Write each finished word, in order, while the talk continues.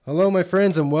Hello, my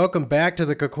friends, and welcome back to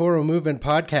the Kokoro Movement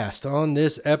Podcast. On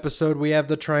this episode, we have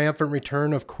the triumphant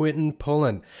return of Quentin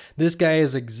Pullen. This guy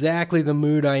is exactly the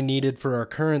mood I needed for our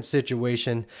current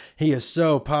situation. He is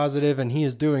so positive, and he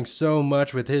is doing so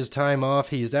much with his time off.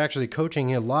 He is actually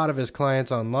coaching a lot of his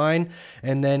clients online,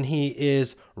 and then he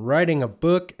is writing a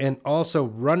book and also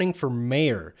running for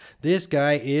mayor. This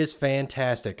guy is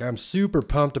fantastic. I'm super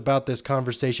pumped about this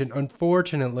conversation.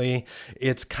 Unfortunately,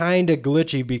 it's kind of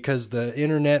glitchy because the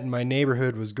internet in my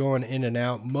neighborhood was going in and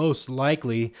out, most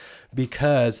likely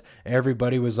because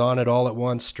everybody was on it all at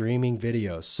once streaming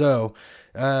videos. So,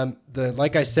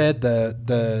 like I said,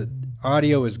 the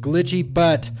audio is glitchy,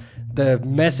 but the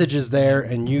message is there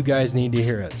and you guys need to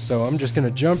hear it. So I'm just going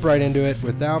to jump right into it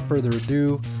without further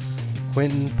ado.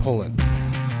 Quentin Pullen.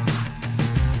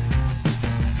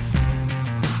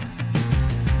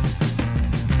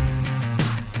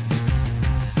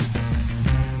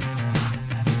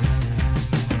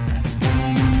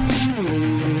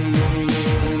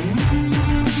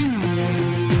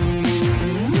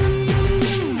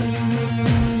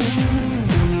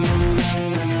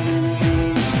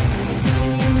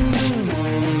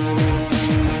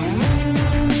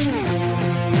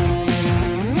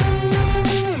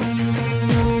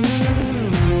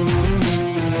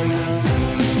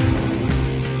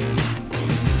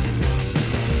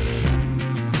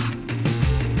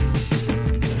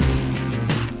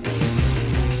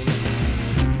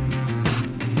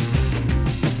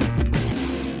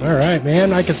 All right,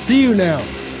 man. I can see you now.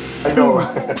 I know.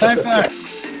 High five.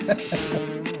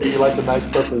 You like the nice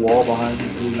purple wall behind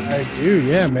you too? I do,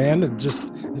 yeah, man. It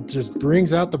just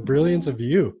brings out the brilliance of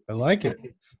you. I like it.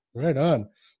 Right on.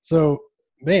 So,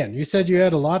 man, you said you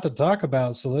had a lot to talk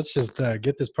about, so let's just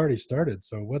get this party started.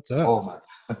 So, what's up? Oh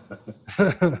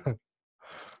my.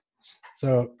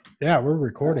 So, yeah, we're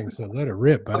recording, so let it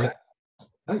rip, buddy. Okay.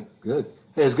 Hey, good.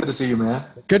 Hey, it's good to see you, man.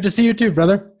 Good to see you too,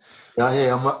 brother. Yeah.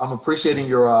 Hey, I'm appreciating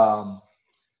your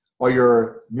all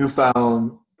your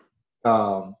newfound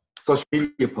social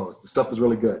media posts. The stuff is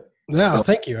really good. Yeah, So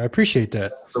thank you. I appreciate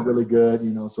that. so really good.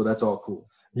 So that's all cool.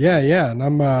 Yeah, and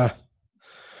I'm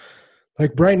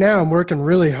like right now I'm working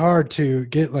really hard to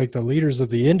get like the leaders of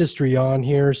the industry on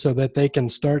here so that they can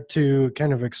start to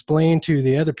kind of explain to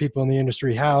the other people in the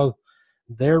industry how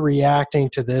they're reacting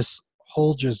to this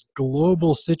whole just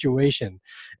global situation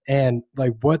and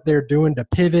like what they're doing to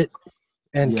pivot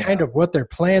and Yeah. kind of what their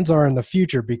plans are in the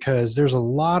future, because there's a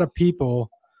lot of people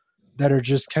that are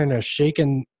just kind of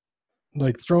shaking,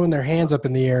 like throwing their hands up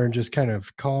in the air and just kind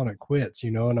of calling it quits,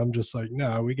 and I'm just like,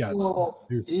 no, we got stuff Well,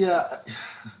 to do. yeah.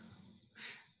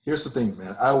 Here's the thing,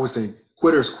 man. I always say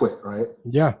quitters quit, right?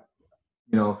 Yeah,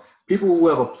 People who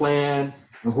have a plan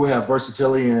and who have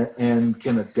versatility and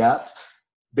can adapt,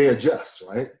 they adjust,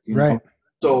 right? right.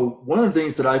 So one of the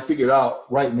things that I figured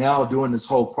out right now doing this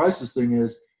whole crisis thing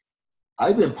is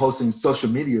I've been posting social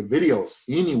media videos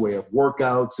anyway of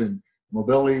workouts and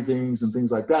mobility things and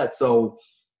things like that. So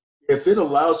if it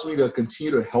allows me to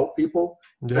continue to help people,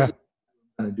 Yeah, that's what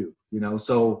I'm going to do,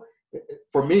 So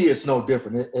for me, it's no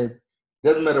different. It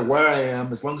doesn't matter where I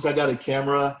am. As long as I got a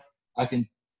camera, I can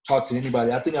talk to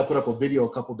anybody. I think I put up a video a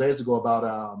couple of days ago about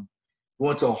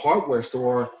going to a hardware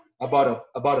store. I bought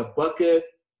a bucket.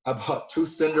 I bought 2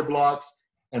 cinder blocks,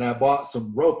 and I bought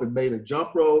some rope and made a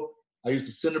jump rope. I used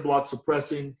the cinder blocks for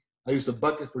pressing. I used a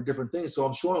bucket for different things. So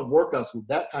I'm showing workouts with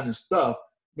that kind of stuff,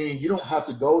 meaning you don't have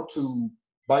to go to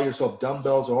buy yourself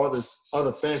dumbbells or all this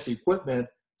other fancy equipment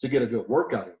to get a good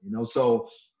workout in, So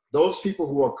those people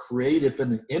who are creative in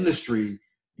the industry,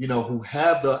 who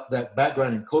have that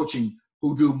background in coaching,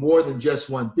 who do more than just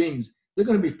one things, they're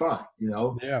going to be fine,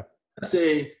 yeah, I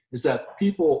say is that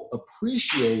people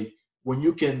appreciate when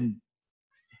you can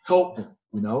help them.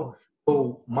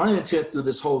 So my intent through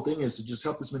this whole thing is to just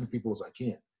help as many people as I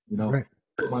can, right,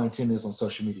 what my intent is on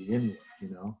social media anyway.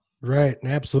 right,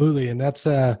 absolutely. And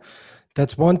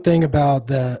that's one thing about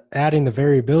the adding the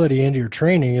variability into your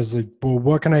training is like, well,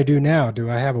 what can I do now? Do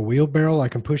I have a wheelbarrow? I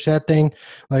can push that thing.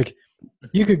 Like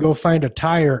you could go find a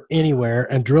tire anywhere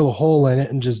and drill a hole in it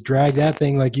and just drag that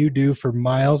thing like you do for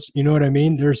miles. You know what I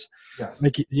mean? There's Yeah.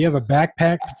 like, you have a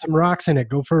backpack, put some rocks in it,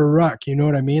 go for a ruck. You know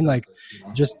what I mean? Like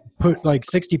just put like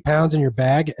 60 pounds in your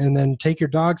bag and then take your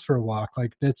dogs for a walk.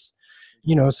 Like that's,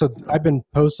 so I've been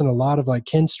posting a lot of like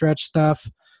kin stretch stuff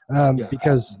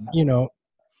because,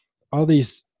 all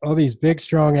these big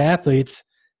strong athletes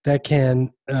that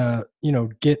can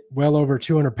get well over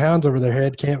 200 pounds over their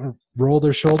head can't roll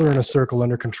their shoulder in a circle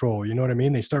under control. You know what I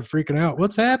mean? They start freaking out.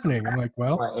 What's happening? I'm like,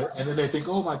 well, Right. And then they think,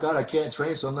 oh my God, I can't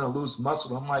train, so I'm going to lose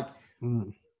muscle. I'm like,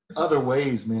 other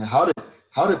ways, man. How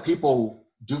did people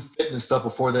do fitness stuff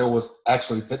before there was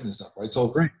actually fitness stuff, right?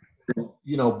 So, Right.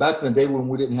 back in the day when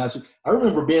we didn't have to, I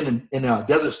remember being in a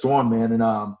Desert Storm, man,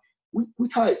 and we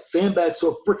tied sandbags to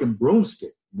a freaking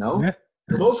broomstick, Yeah.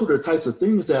 So those were the types of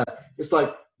things that it's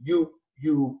like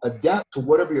you adapt to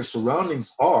whatever your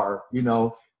surroundings are,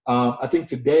 I think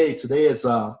today is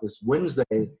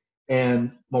Wednesday,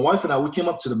 and my wife and I, we came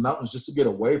up to the mountains just to get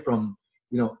away from,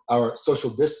 our social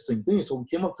distancing thing. So we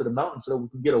came up to the mountains so that we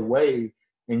can get away,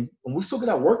 and we still get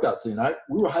our workouts in.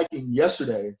 We were hiking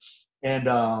yesterday, and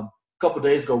a couple of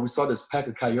days ago, we saw this pack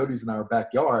of coyotes in our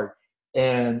backyard,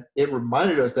 and it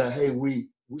reminded us that, hey, we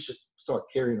should start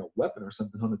carrying a weapon or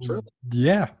something on the trail.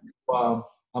 Yeah.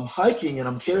 I'm hiking and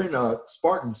I'm carrying a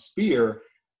Spartan spear,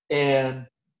 and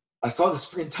I saw this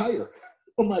freaking tire.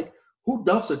 I'm like, who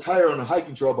dumps a tire on a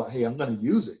hiking trail? But hey, I'm going to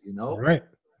use it, Right.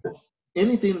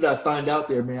 Anything that I find out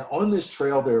there, man, on this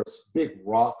trail, there's big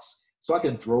rocks. So I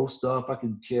can throw stuff. I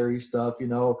can carry stuff,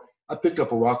 I picked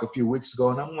up a rock a few weeks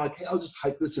ago, and I'm like, hey, I'll just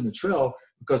hike this in the trail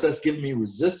because that's giving me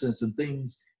resistance and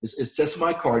things. It's testing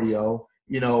my cardio.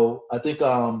 I think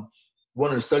one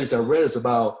of the studies I read is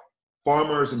about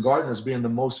farmers and gardeners being the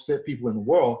most fit people in the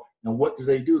world. And what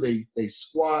do? They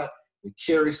squat, they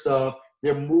carry stuff,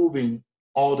 they're moving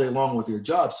all day long with their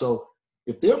job. So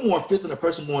if they're more fit than a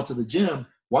person going to the gym,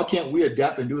 why can't we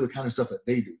adapt and do the kind of stuff that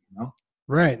they do,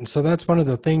 Right. And so that's one of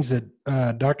the things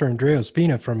that Dr. Andrea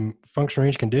Spina from Functional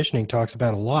Range Conditioning talks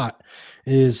about a lot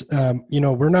is,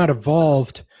 we're not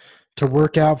evolved to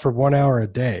work out for 1 hour a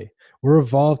day. We're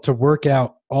evolved to work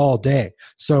out all day.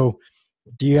 So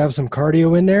do you have some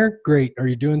cardio in there? Great. Are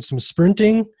you doing some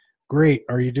sprinting? Great.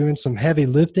 Are you doing some heavy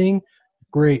lifting?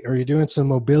 Great. Are you doing some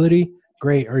mobility?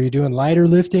 Great. Are you doing lighter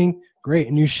lifting? Great.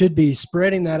 And you should be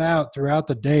spreading that out throughout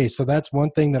the day. So that's one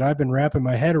thing that I've been wrapping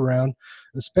my head around,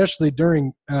 especially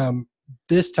during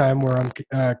this time where I'm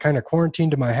kind of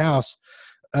quarantined to my house,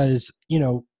 is,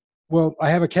 well, I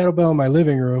have a kettlebell in my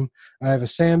living room. I have a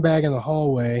sandbag in the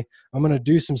hallway. I'm going to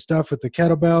do some stuff with the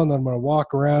kettlebell, and then I'm going to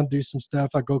walk around, do some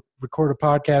stuff. I go record a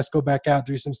podcast, go back out,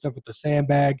 do some stuff with the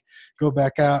sandbag, go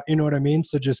back out. You know what I mean?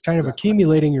 So just kind of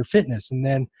accumulating your fitness. And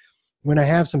then when I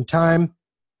have some time,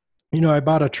 I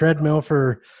bought a treadmill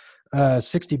for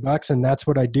 $60, and that's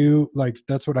what I do. Like,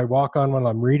 that's what I walk on when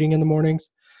I'm reading in the mornings.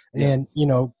 And,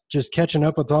 just catching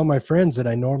up with all my friends that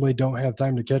I normally don't have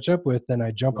time to catch up with. Then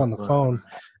I jump on the phone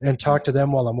and talk to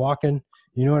them while I'm walking.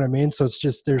 You know what I mean? So it's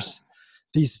just, there's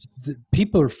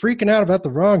people are freaking out about the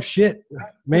wrong shit,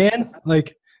 man.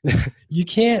 Like, you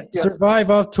can't survive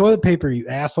off toilet paper, you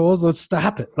assholes. Let's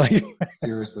stop it. Like,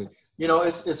 seriously.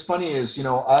 It's funny is,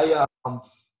 I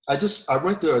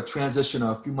went through a transition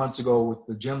a few months ago with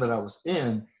the gym that I was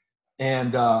in.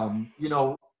 And,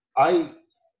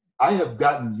 I have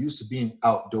gotten used to being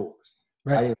outdoors.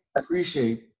 right. I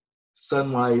appreciate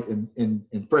sunlight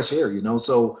and fresh air,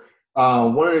 So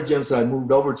one of the gyms that I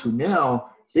moved over to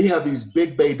now, they have these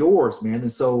big bay doors, man.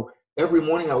 And so every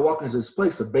morning I walk into this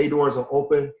place, the bay doors are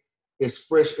open. It's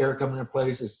fresh air coming into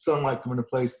place. It's sunlight coming into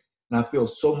place. And I feel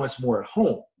so much more at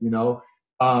home,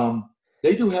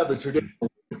 They do have the traditional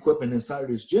equipment inside of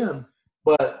this gym.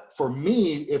 But for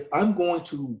me, if I'm going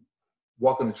to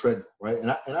walk on a treadmill, right?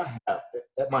 And I have,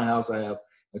 at my house, I have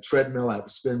a treadmill, I have a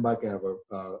spin bike, I have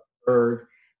a erg,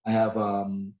 I have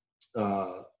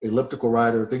elliptical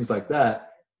rider, things like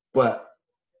that. But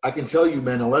I can tell you,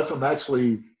 man, unless I'm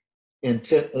actually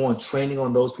intent on training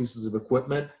on those pieces of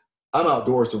equipment, I'm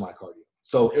outdoors doing my cardio.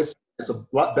 So it's a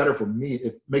lot better for me.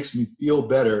 It makes me feel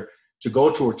better to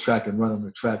go to a track and run on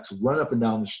the track, to run up and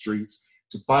down the streets,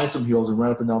 to find some hills and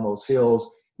run up and down those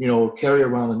hills, carry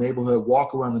around the neighborhood,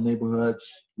 walk around the neighborhood,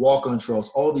 walk on trails,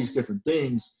 all these different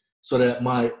things, so that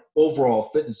my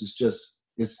overall fitness is just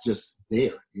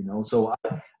there, So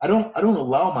I don't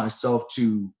allow myself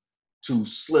to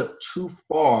slip too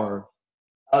far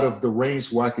out of the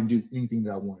range where I can do anything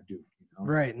that I want to do.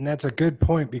 Right. And that's a good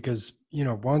point because,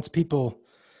 once people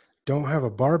don't have a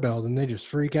barbell, then they just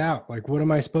freak out. Like, what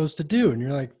am I supposed to do? And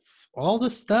you're like, all the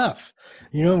stuff.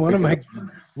 One of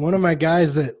my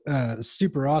guys that is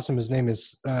super awesome, his name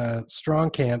is Strong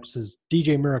Camps, is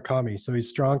DJ Murakami. So he's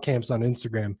Strong Camps on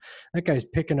Instagram. That guy's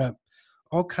picking up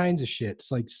all kinds of shit.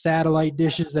 It's like satellite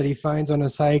dishes that he finds on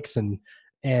his hikes, and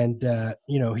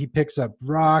he picks up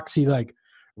rocks. He like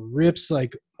rips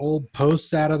like old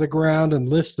posts out of the ground and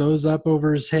lifts those up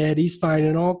over his head. He's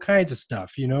finding all kinds of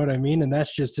stuff, you know what I mean? And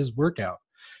that's just his workout.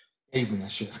 Amen,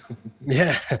 shit.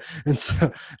 Yeah. And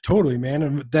so totally, man.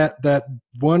 And that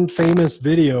one famous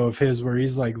video of his where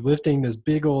he's like lifting this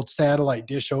big old satellite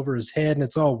dish over his head and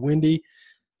it's all windy.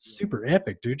 Super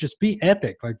epic, dude. Just be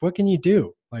epic. Like, what can you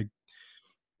do? Like,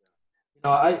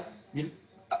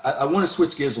 I want to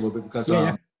switch gears a little bit because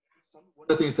Yeah. one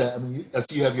of the things that, I mean, I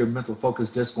see you have your mental focus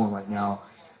disc going right now.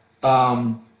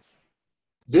 Um,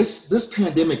 this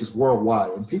pandemic is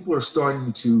worldwide, and people are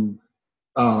starting to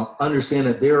understand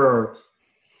that there are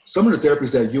some of the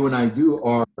therapies that you and I do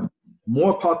are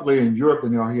more popular in Europe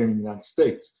than they are here in the United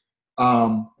States.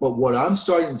 But what I'm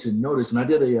starting to notice, and I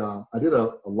did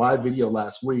a live video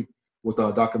last week with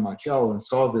Dr. Michael and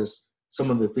saw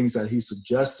some of the things that he's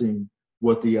suggesting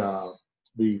with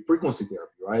the frequency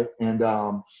therapy, right? And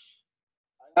I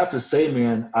have to say,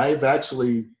 man,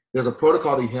 there's a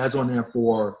protocol he has on there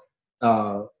for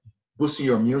boosting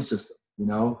your immune system, you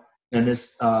know? And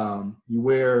it's, you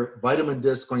wear vitamin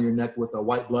disc on your neck with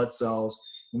white blood cells.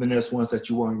 And then there's ones that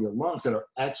you wear on your lungs that are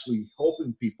actually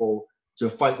helping people to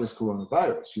fight this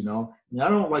coronavirus, you know? And I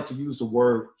don't like to use the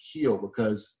word heal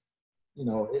because, you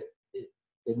know,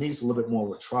 it needs a little bit more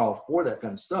of a trial for that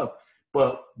kind of stuff.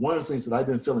 But one of the things that I've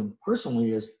been feeling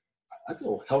personally is I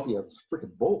feel healthy as a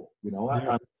freaking bull, you know?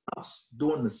 I'm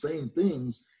doing the same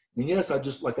things. And yes, I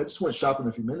just went shopping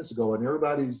a few minutes ago and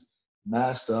everybody's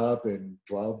masked up and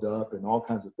gloved up and all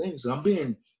kinds of things. And I'm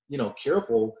being, you know,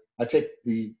 careful. I take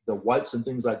the wipes and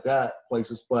things like that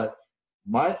places, but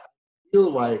I feel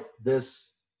like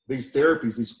these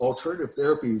therapies, these alternative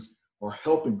therapies are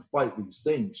helping fight these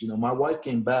things. You know, my wife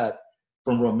came back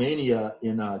from Romania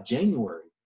in January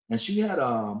and she had,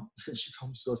 she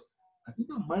told me, she goes, I think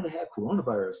I might've had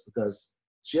coronavirus because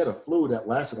she had a flu that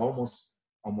lasted almost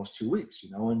 2 weeks,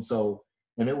 you know? And so,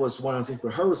 and it was one of the things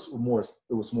for her,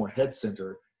 it was more head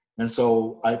centered. And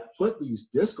so I put these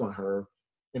discs on her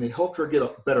and it helped her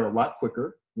get better a lot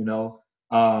quicker, you know?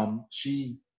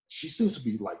 She seems to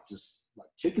be just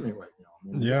kicking it right now.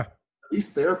 I mean, Yeah.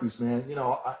 These therapies, man, you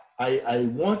know, I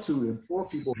want to implore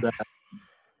people that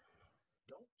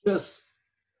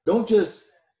don't just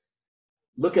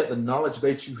look at the knowledge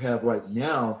base you have right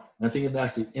now and thinking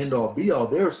that's the end all be all.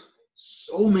 There's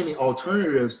so many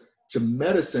alternatives to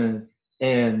medicine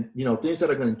and, you know, things that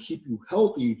are going to keep you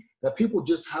healthy that people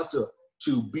just have to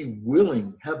be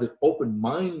willing, have the open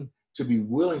mind to be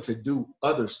willing to do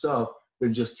other stuff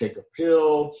than just take a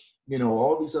pill, you know,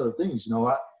 all these other things. You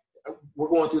know, we're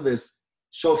going through this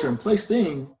shelter in place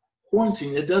thing,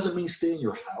 quarantine. It doesn't mean stay in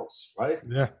your house, right?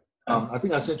 Yeah. I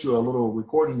think I sent you a little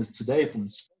recording this today from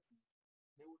Spain.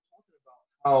 They were talking about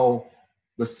how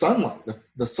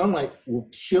the sunlight will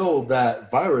kill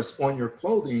that virus on your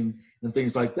clothing and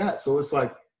things like that. So it's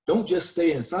like, don't just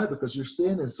stay inside because you're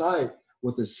staying inside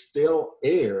with this stale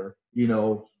air, you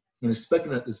know, and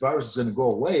expecting that this virus is going to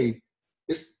go away.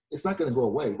 It's not going to go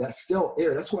away. That stale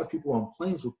air, that's why people on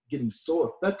planes were getting so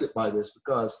affected by this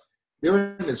because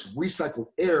they're in this recycled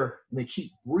air and they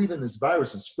keep breathing this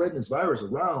virus and spreading this virus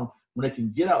around when they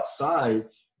can get outside,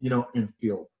 you know, and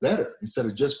feel better instead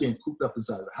of just being cooped up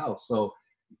inside of the house. So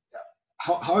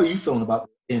how are you feeling about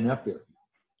ANF therapy?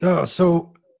 Oh,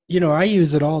 so, you know, I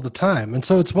use it all the time. And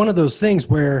so it's one of those things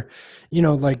where, you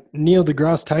know, like Neil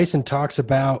deGrasse Tyson talks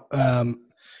about,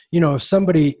 you know, if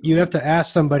you have to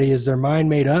ask somebody, is their mind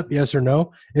made up? Yes or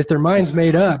no? If their mind's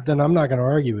made up, then I'm not going to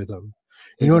argue with them.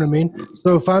 You know what I mean?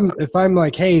 So if I'm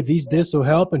like, hey, these discs will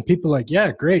help, and people are like,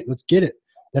 yeah, great, let's get it,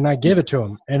 then I give it to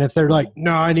them. And if they're like,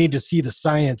 no, I need to see the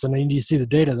science and I need to see the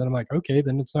data, then I'm like, okay,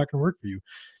 then it's not going to work for you.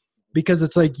 Because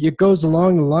it's like, it goes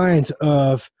along the lines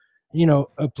of, you know,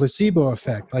 a placebo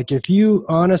effect. Like if you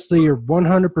honestly are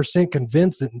 100%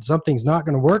 convinced that something's not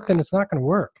going to work, then it's not going to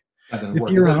work.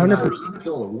 If you're 100%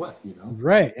 pill or what, you know?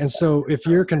 Right. And so if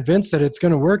you're convinced that it's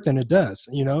going to work, then it does,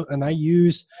 you know. And I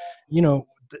use, you know,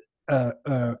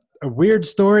 a weird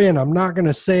story, and I'm not going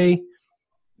to say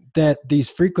that these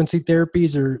frequency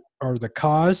therapies are the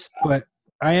cause, but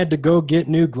I had to go get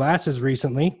new glasses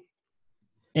recently,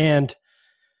 and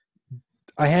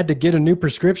I had to get a new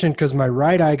prescription because my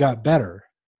right eye got better.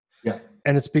 Yeah.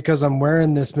 And it's because I'm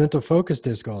wearing this mental focus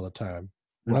disc all the time.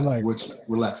 And right. I'm like, which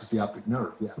relaxes the optic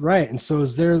nerve. Yeah. Right. And so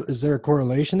is there a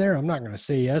correlation there? I'm not going to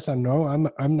say yes. I know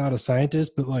I'm not a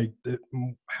scientist, but like,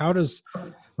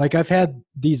 I've had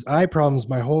these eye problems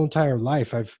my whole entire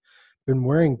life. I've been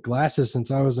wearing glasses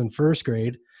since I was in first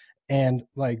grade. And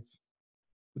like,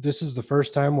 this is the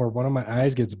first time where one of my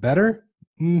eyes gets better.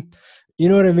 You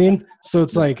know what I mean? So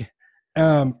it's like,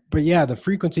 but yeah, the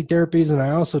frequency therapies. And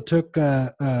I also took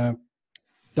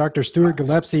Dr. Stuart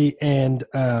Gillespie and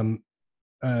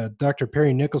Dr.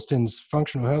 Perry Nicholson's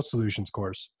Functional Health Solutions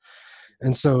course.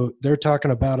 And so they're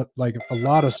talking about like a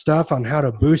lot of stuff on how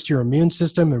to boost your immune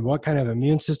system and what kind of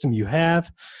immune system you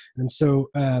have. And so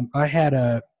I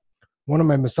had one of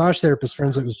my massage therapist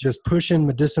friends that was just pushing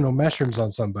medicinal mushrooms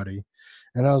on somebody.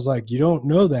 And I was like, you don't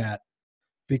know that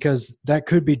because that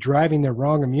could be driving their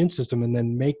wrong immune system and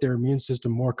then make their immune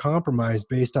system more compromised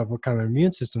based off what kind of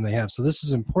immune system they have. So this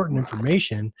is important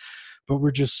information, but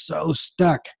we're just so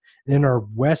stuck in our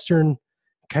Western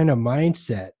kind of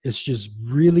mindset. It's just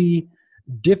really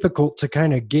difficult to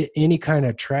kind of get any kind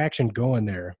of traction going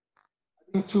there.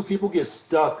 I think too, people get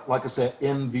stuck, like I said,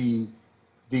 in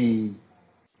the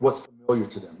what's familiar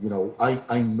to them. You know,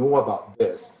 I know about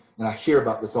this and I hear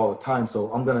about this all the time. So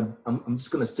I'm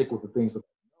just gonna stick with the things that I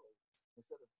know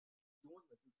instead of doing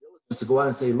the due diligence to go out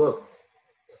and say, look,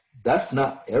 that's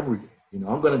not everything. You know,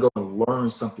 I'm gonna go and learn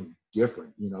something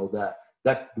different, you know,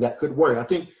 that could work. I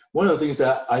think one of the things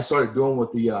that I started doing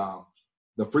with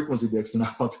the frequency dicks, and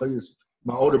I'll tell you this,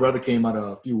 my older brother came out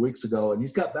a few weeks ago and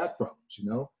he's got back problems, you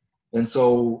know? And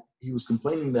so he was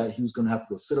complaining that he was going to have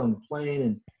to go sit on the plane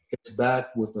and his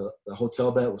back with the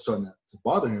hotel bed was starting to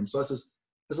bother him. So I said,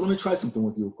 let me try something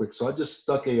with you real quick. So I just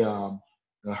stuck a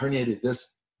herniated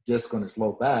disc on his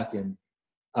low back, and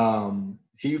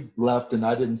he left and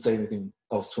I didn't say anything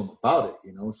else to him about it,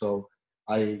 you know? So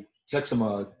I text him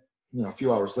a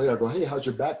few hours later. I go, hey, how's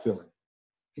your back feeling?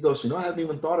 He goes, I haven't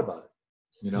even thought about it,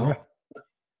 you know? Yeah.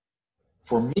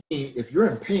 For me, if you're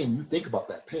in pain, you think about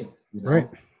that pain, you know? Right.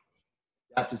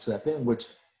 Adapted to that pain, which,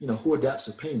 who adapts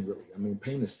to pain really? I mean,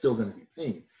 pain is still going to be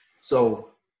pain. So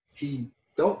he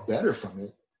felt better from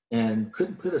it and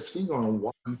couldn't put his finger on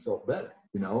why he felt better,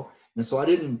 you know? And so I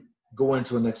didn't go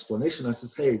into an explanation. I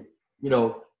says, hey,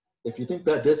 if you think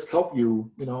that disc helped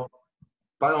you,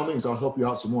 by all means, I'll help you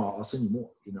out some more. I'll send you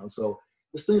more, So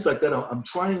it's things like that. I'm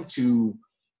trying to,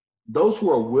 those who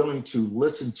are willing to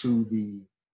listen to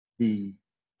the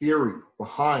theory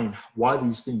behind why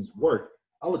these things work,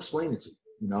 I'll explain it to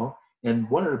you, And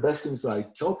one of the best things that I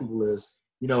tell people is,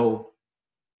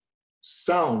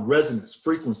 sound, resonance,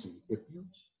 frequency.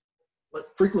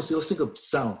 Frequency, let's think of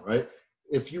sound, right?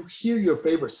 If you hear your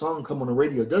favorite song come on the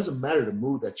radio, it doesn't matter the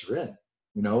mood that you're in,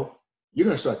 you're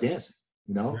going to start dancing,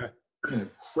 Yeah. You're in a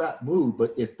crap mood,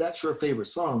 but if that's your favorite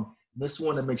song, and this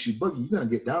one that makes you boogie, you're going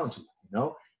to get down to it,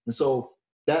 And so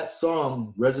that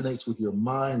song resonates with your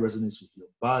mind, resonates with your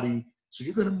body, so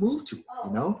you're going to move to it,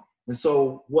 And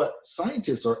so what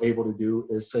scientists are able to do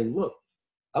is say, look,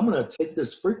 I'm going to take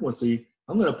this frequency,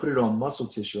 I'm going to put it on muscle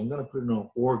tissue, I'm going to put it on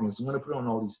organs, I'm going to put it on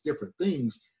all these different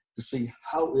things to see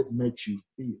how it makes you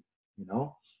feel,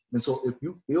 And so if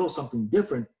you feel something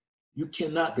different, you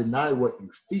cannot deny what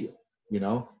you feel,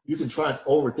 You can try and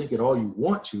overthink it all you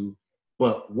want to,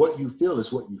 but what you feel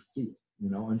is what you feel,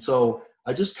 And so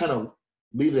I just kind of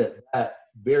leave it at that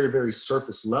very, very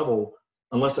surface level,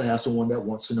 unless I have someone that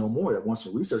wants to know more, that wants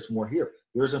to research more.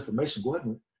 Here's information. Go ahead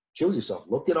and kill yourself.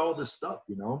 Look at all this stuff,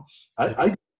 I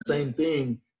do the same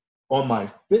thing on my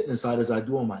fitness side as I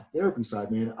do on my therapy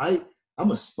side, man.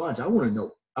 I'm a sponge. I want to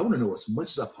know as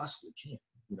much as I possibly can,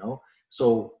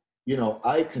 So,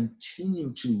 I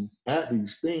continue to add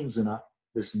these things and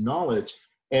this knowledge.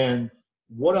 And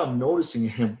what I'm noticing in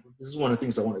him, this is one of the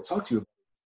things I want to talk to you about.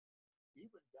 Even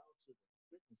down to the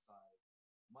fitness side,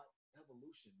 my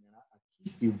evolution, man, I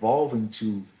keep evolving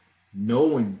to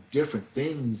knowing different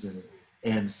things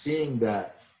and seeing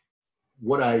that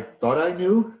what I thought I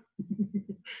knew,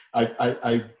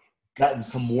 I've gotten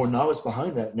some more knowledge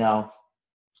behind that. Now,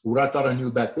 what I thought I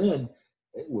knew back then,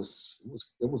 it was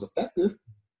effective.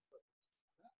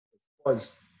 As far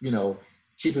as,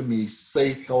 keeping me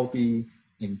safe, healthy,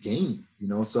 and gaining,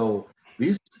 So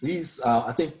these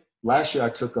I think last year I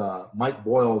took Mike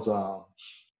Boyle's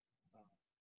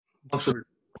functional,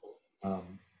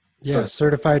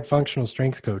 certified functional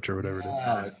strength coach or whatever.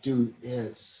 Yeah, dude,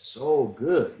 it's so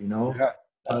good, Yeah.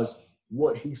 Because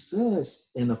what he says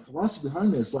and the philosophy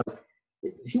behind this, like,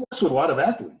 he works with a lot of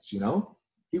athletes,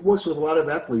 He works with a lot of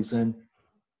athletes, and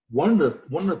one of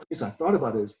the things I thought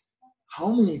about is how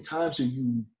many times do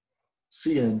you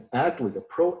see an athlete, a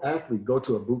pro athlete, go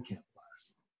to a boot camp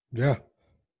class? Yeah.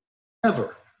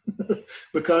 Never.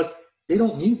 Because they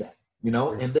don't need that,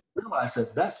 and they realize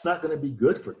that that's not going to be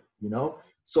good for them,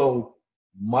 So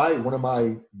one of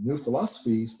my new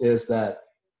philosophies is that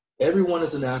everyone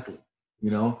is an athlete,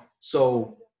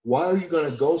 So why are you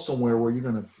going to go somewhere where you're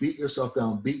going to beat yourself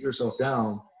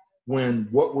down when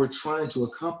what we're trying to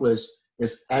accomplish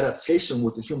is adaptation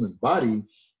with the human body,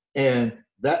 and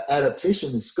that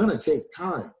adaptation is going to take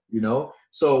time,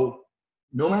 So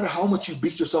no matter how much you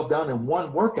beat yourself down in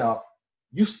one workout,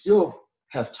 you still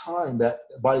have time that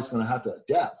the body's going to have to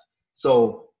adapt.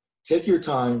 So take your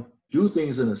time, do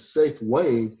things in a safe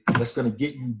way that's going to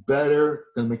get you better,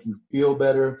 going to make you feel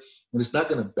better, and it's not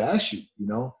going to bash you,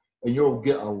 and you'll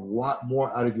get a lot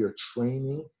more out of your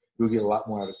training. You'll get a lot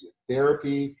more out of your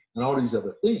therapy and all these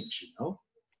other things,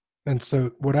 And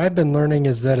so what I've been learning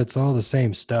is that it's all the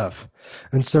same stuff.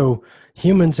 And so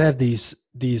humans have these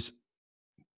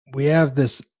we have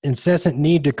this incessant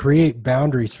need to create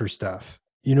boundaries for stuff.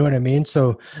 You know what I mean?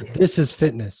 So Yeah. this is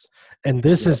fitness and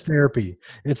this Yeah. is therapy.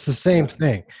 It's the same Exactly.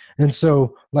 thing. And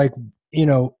so like, you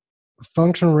know,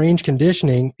 functional range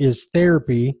conditioning is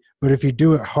therapy, but if you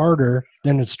do it harder,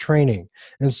 then it's training.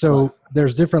 And Right. so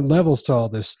there's different levels to all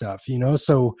this stuff, you know?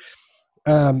 So,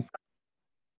 um,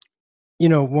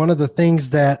 one of the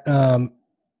things that,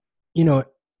 you know,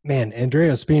 man,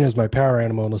 Andrea Spina is my power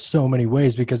animal in so many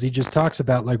ways because he just talks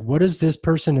about like, what is this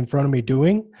person in front of me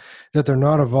doing that they're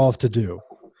not evolved to do?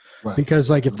 Right. Because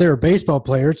like if Mhm. they're a baseball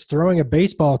player, it's throwing a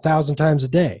baseball 1,000 times a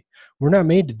day. We're not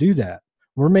made to do that.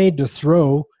 We're made to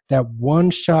throw that one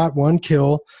shot, one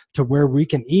kill to where we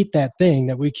can eat that thing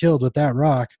that we killed with that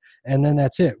rock, and then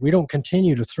that's it. We don't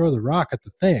continue to throw the rock at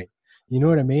the thing. You know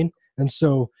what I mean? And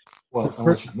so the Well,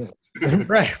 unless you miss.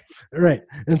 right, right.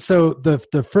 And so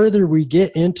the further we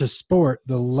get into sport,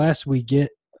 the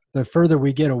further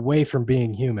we get away from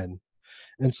being human.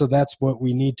 And so that's what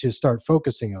we need to start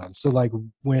focusing on. So like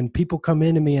when people come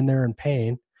into me and they're in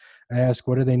pain, I ask,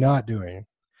 what are they not doing? Right.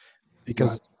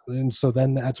 Because and so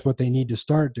then that's what they need to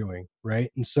start doing,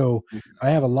 right? And so I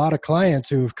have a lot of clients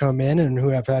who have come in and who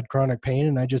have had chronic pain,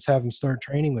 and I just have them start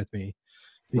training with me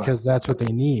Right. because that's what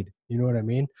they need. You know what I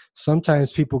mean?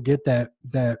 Sometimes people get that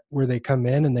where they come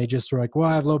in and they just are like, well,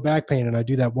 I have low back pain, and I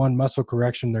do that one muscle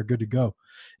correction, they're good to go.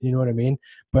 You know what I mean?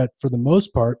 But for the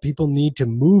most part, people need to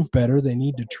move better, they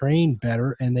need to train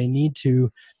better, and they need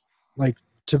to, like,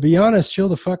 to be honest, chill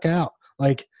the fuck out.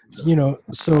 Like,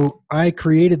 so I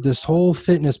created this whole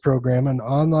fitness program, an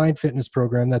online fitness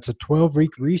program that's a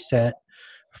 12-week reset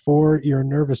for your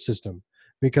nervous system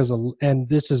because and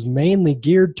this is mainly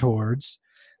geared towards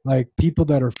like people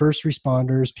that are first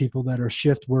responders, people that are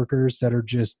shift workers that are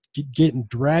just getting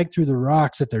dragged through the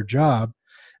rocks at their job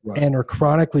Right. and are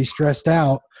chronically stressed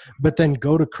out, but then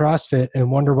go to CrossFit and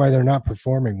wonder why they're not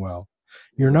performing well.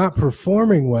 You're not Exactly.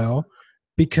 performing well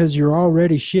because you're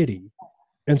already shitty.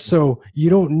 And Right. so you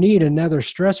don't need another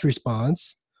stress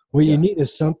response. What you Yeah. need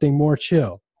is something more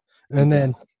chill. And then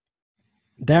Exactly.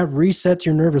 that resets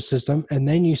your nervous system, and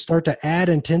then you start to add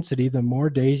intensity the more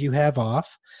days you have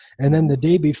off, and then Hmm. the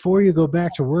day before you go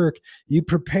back to work you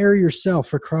prepare yourself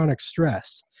for chronic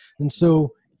stress, and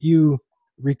so you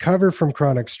recover from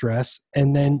chronic stress,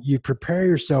 and then you prepare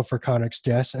yourself for chronic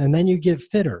stress, and then you get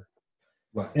fitter.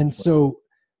 Right. And Right. so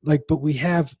like, but we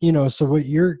have, so what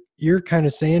you're kind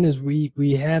of saying is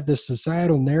we have this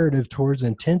societal narrative towards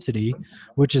intensity,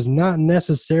 which is not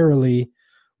necessarily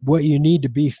what you need to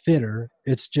be fitter.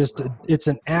 It's just it's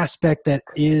an aspect that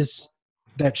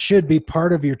should be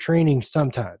part of your training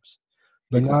sometimes,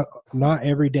 but not Exactly. not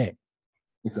every day.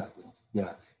 Exactly.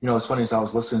 Yeah. You know, it's funny as I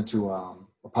was listening to a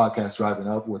podcast driving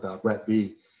up with Brett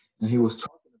B, and he was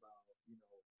talking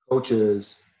about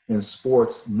coaches in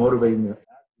sports motivating their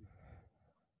athletes.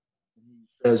 And he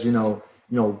says,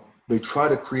 they try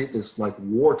to create this like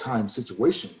wartime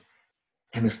situation,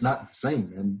 and it's not the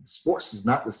same. And sports is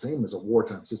not the same as a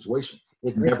wartime situation.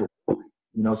 It Right. never will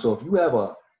be. So if you have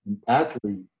an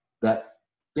athlete that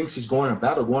thinks he's going to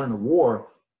battle, going to war,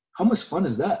 how much fun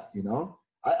is that?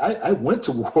 I went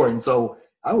to war, and so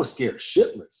I was scared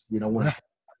shitless. When I went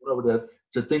over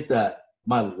to think that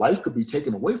my life could be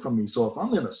taken away from me. So if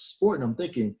I'm in a sport and I'm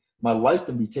thinking my life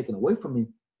can be taken away from me,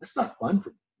 that's not fun for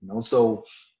me. So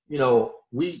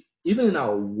we even in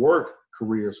our work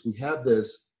careers, we have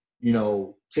this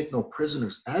take no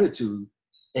prisoners attitude.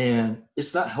 And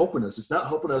it's not helping us. It's not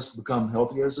helping us become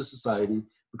healthier as a society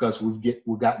because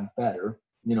we've gotten fatter.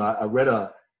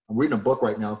 I'm reading a book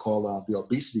right now called The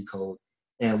Obesity Code.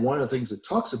 And one of the things it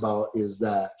talks about is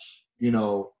that,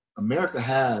 America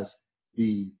has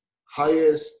the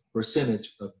highest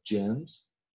percentage of gyms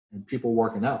and people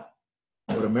working out.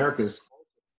 But America is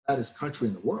the fattest country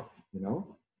in the world.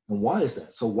 And why is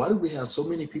that? So why do we have so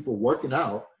many people working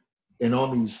out and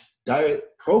on these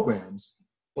diet programs,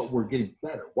 but we're getting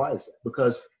fatter? Why is that?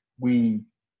 Because we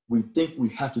think we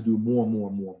have to do more, more,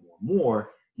 more, more, more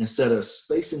instead of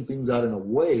spacing things out in a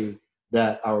way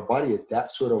that our body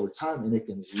adapts to it over time and it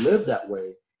can live that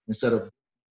way instead of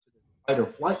fight or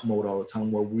flight mode all the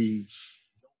time where we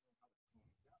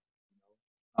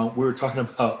were talking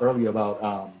about earlier about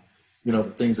the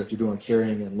things that you're doing,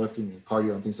 carrying and lifting and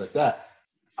cardio and things like that.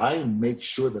 I make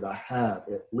sure that I have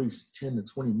at least 10 to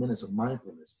 20 minutes of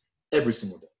mindfulness every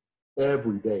single day,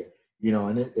 every day.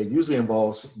 And it usually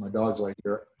involves my dog's right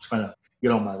here trying to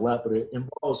get on my lap, but it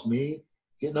involves me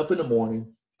getting up in the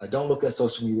morning. I don't look at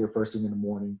social media first thing in the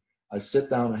morning. I sit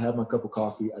down, I have my cup of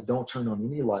coffee. I don't turn on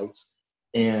any lights.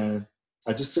 And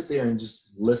I just sit there and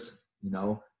just listen.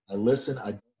 I listen.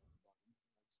 I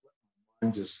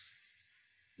just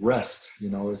rest.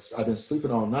 I've been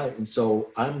sleeping all night, and so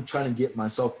I'm trying to get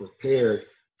myself prepared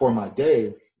for my day.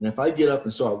 And if I get up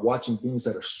and start watching things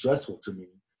that are stressful to me,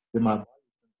 then my body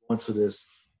goes into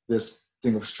this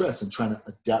thing of stress and trying to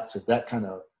adapt to that kind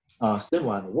of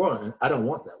stimuli in the world. And I don't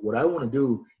want that. What I want to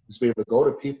do is be able to go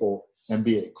to people and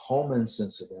be a calming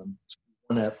sense to them.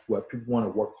 What people want to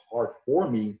work hard for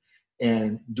me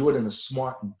and do it in a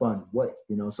smart and fun way.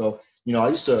 So I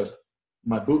used to,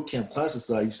 my boot camp classes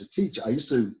that I used to teach, I used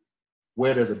to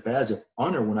wear it as a badge of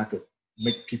honor when I could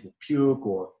make people puke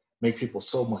or make people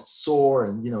so much sore.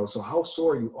 And so how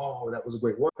sore are you? Oh, that was a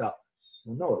great workout.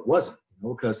 Well, no, it wasn't.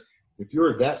 Because if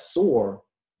you're that sore,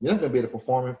 you're not going to be able to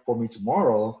perform it for me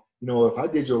tomorrow. If I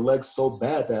did your legs so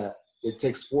bad that it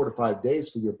takes 4 to 5 days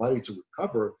for your body to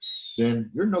recover, then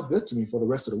you're no good to me for the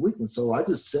rest of the week. And so I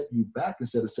just set you back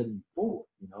instead of setting you forward.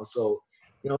 So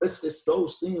it's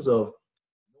those things of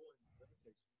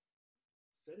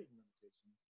setting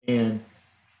limitations and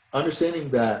understanding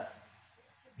that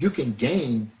you can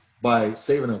gain by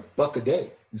saving $1 a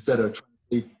day instead of trying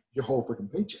to save your whole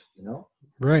freaking paycheck.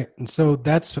 Right. And so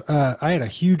that's, I had a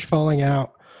huge falling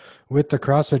out with the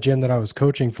CrossFit gym that I was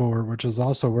coaching for, which is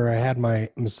also where I had my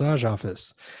massage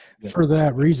office for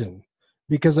that reason,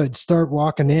 because I'd start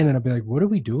walking in and I'd be like, what are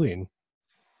we doing?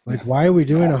 Like, why are we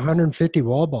doing 150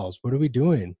 wall balls? What are we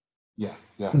doing? Yeah.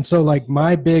 And so like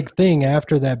my big thing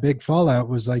after that big fallout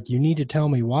was like, you need to tell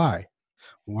me why.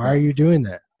 Why are you doing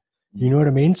that? You know what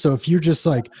I mean? So if you're just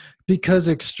like, because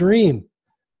extreme,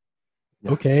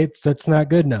 okay, that's not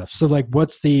good enough. So like,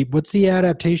 what's the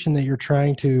adaptation that you're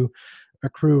trying to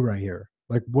accrue right here?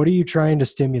 Like, what are you trying to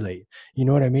stimulate? You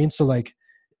know what I mean? So like,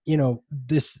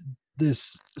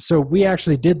 so we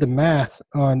actually did the math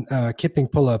on kipping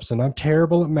pull-ups, and I'm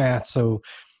terrible at math. So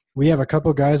we have a couple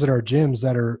of guys at our gyms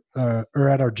that are, or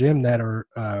at our gym that are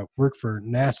work for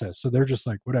NASA. So they're just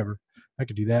like, whatever, I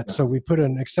could do that. So we put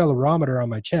an accelerometer on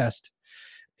my chest,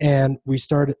 and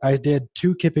I did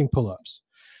 2 kipping pull-ups.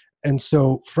 And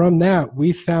so from that,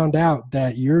 we found out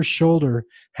that your shoulder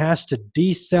has to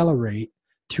decelerate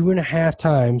 2.5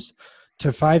 times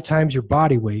to 5 times your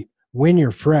body weight when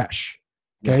you're fresh.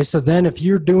 Okay. So then if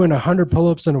you're doing 100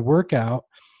 pull-ups in a workout,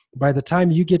 by the time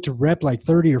you get to rep like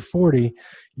 30 or 40,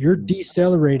 you're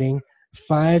decelerating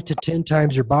 5 to 10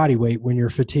 times your body weight when you're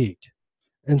fatigued.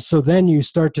 And so then you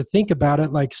start to think about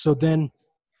it like, so then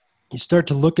you start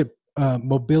to look at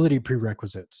mobility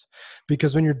prerequisites,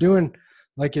 because when you're doing,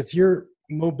 like, if your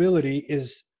mobility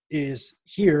is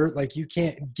here, like you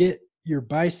can't get your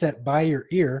bicep by your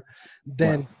ear,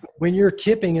 then when you're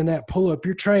kipping in that pull-up,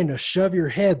 you're trying to shove your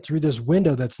head through this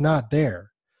window that's not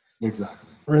there. Exactly.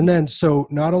 And then, so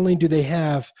not only do they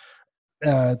have,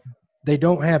 they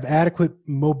don't have adequate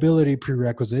mobility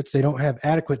prerequisites, they don't have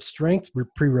adequate strength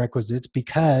prerequisites,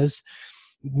 because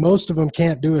most of them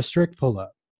can't do a strict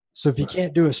pull-up. So if you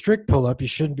can't do a strict pull-up, you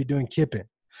shouldn't be doing kipping.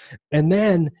 And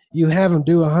then you have them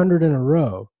do 100 in a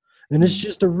row, and it's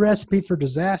just a recipe for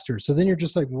disaster. So then you're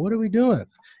just like, what are we doing?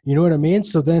 You know what I mean?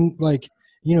 So then, like,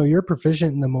 you're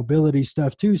proficient in the mobility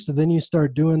stuff too. So then you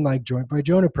start doing like joint by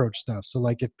joint approach stuff. So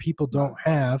like if people don't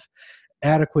have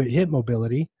adequate hip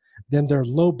mobility, then their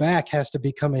low back has to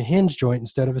become a hinge joint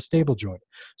instead of a stable joint.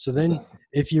 So then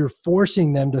if you're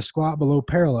forcing them to squat below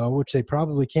parallel, which they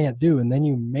probably can't do, and then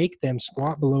you make them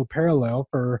squat below parallel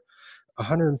for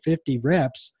 150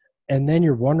 reps, and then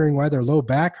you're wondering why their low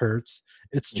back hurts,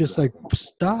 it's just like,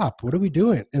 stop, what are we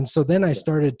doing? And so then I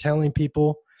started telling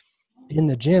people in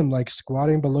the gym, like,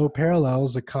 squatting below parallel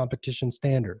is a competition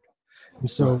standard. And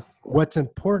so what's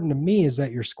important to me is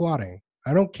that you're squatting.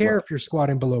 I don't care if you're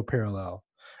squatting below parallel.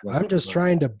 I'm just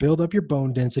trying to build up your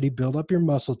bone density, build up your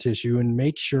muscle tissue, and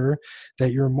make sure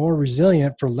that you're more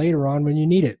resilient for later on when you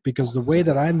need it. Because the way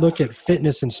that I look at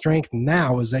fitness and strength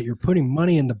now is that you're putting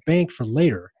money in the bank for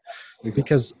later.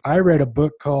 Because I read a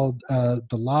book called The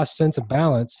Lost Sense of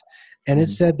Balance, and it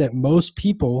said that most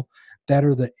people that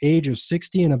are the age of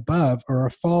 60 and above are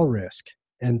a fall risk.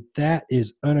 And that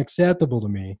is unacceptable to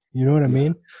me. You know what I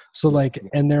mean? So like,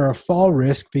 and they're a fall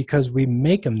risk because we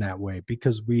make them that way,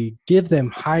 because we give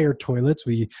them higher toilets,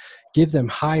 we give them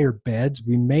higher beds,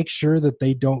 we make sure that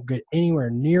they don't get anywhere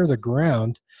near the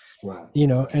ground, and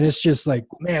it's just like,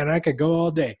 man, I could go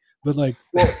all day, but like,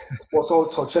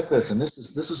 so check this. And this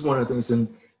is one of the things.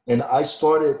 And I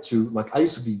started to, like, I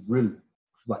used to be really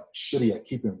like shitty at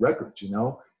keeping records,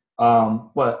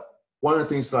 but one of the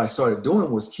things that I started doing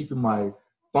was keeping my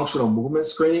functional movement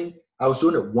screening. I was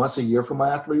doing it once a year for my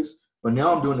athletes, but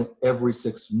now I'm doing it every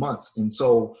 6 months. And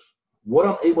so what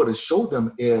I'm able to show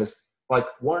them is, like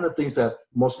one of the things that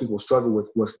most people struggle with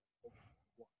was,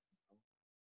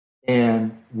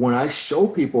 and when I show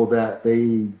people that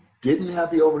they didn't have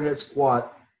the overhead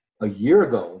squat a year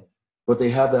ago, but they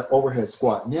have that overhead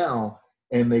squat now,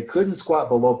 and they couldn't squat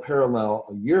below parallel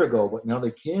a year ago, but now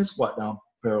they can squat down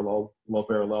parallel, below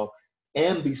parallel,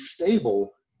 and be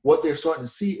stable, what they're starting to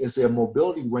see is their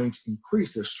mobility range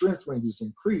increase, their strength ranges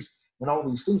increase, and all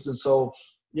these things. And so,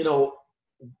 you know,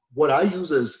 what I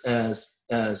use as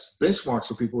benchmarks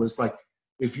for people is like,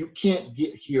 if you can't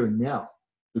get here now,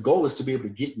 the goal is to be able to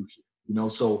get you here. You know,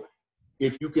 so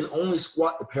if you can only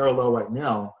squat the parallel right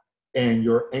now, and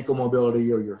your ankle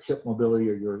mobility or your hip mobility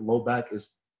or your low back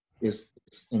is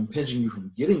impinging you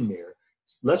from getting there,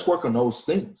 let's work on those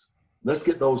things. Let's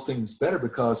get those things better,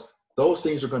 because those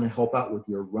things are going to help out with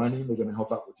your running. They're going to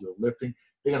help out with your lifting.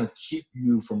 They're going to keep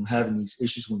you from having these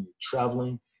issues when you're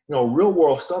traveling. You know, real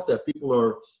world stuff that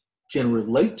people can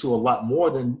relate to a lot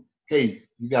more than, hey,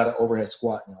 you got an overhead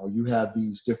squat now. You have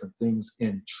these different things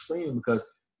in training, because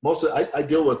I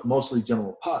deal with mostly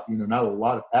general pop, you know, not a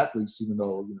lot of athletes, even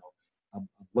though, you know, I'm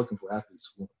looking for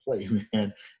athletes who want to play,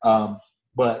 man.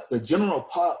 But the general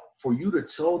pop, for you to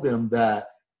tell them that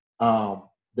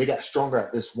they got stronger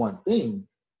at this one thing,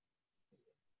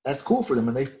 that's cool for them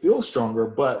and they feel stronger.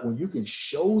 But when you can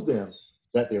show them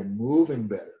that they're moving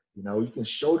better, you know, you can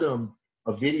show them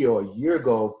a video a year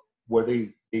ago where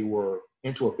they were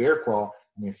into a bear crawl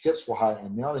and their hips were high,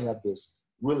 and now they have this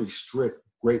really strict,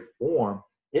 great form.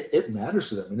 It matters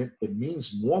to them, and it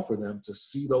means more for them to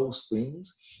see those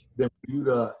things than for you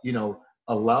to, you know,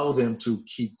 allow them to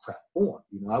keep crap form.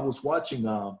 You know, I was watching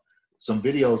some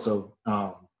videos of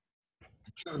I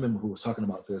can't remember who was talking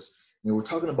about this. And they were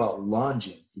talking about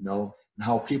lunging, you know, and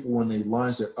how people, when they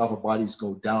lunge, their upper bodies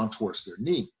go down towards their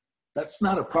knee. That's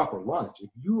not a proper lunge. If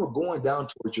you are going down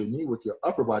towards your knee with your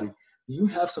upper body, then you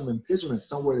have some impingement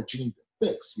somewhere that you need to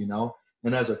fix, you know.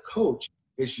 And as a coach,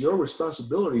 it's your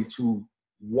responsibility to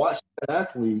watch that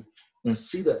athlete and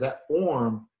see that that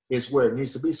form is where it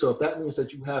needs to be. So if that means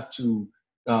that you have to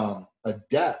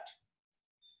adapt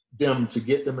them to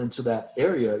get them into that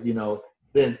area, you know,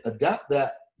 then adapt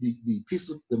that, the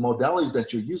piece of the modalities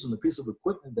that you're using, the piece of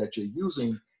equipment that you're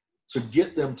using to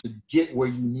get them to get where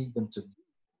you need them to be,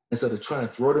 instead of trying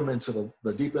to throw them into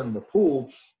the deep end of the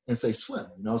pool and say swim,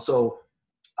 you know. So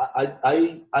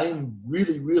I am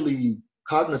really, really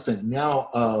cognizant now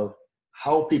of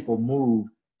how people move,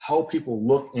 how people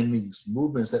look in these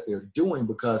movements that they're doing,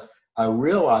 because I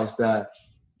realize that,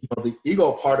 you know, the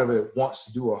ego part of it wants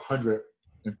to do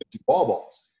 150 wall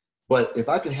balls. But if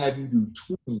I can have you do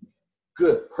 20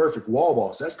 good, perfect wall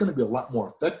balls, that's going to be a lot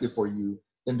more effective for you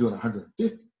than doing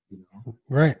 150. You know?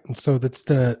 Right. And so it's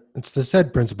the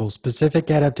SAID principle, specific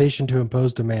adaptation to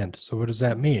imposed demand. So what does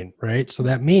that mean? Right. So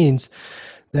that means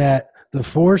that the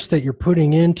force that you're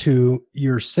putting into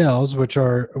your cells, which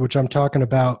I'm talking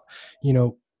about, you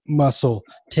know, muscle,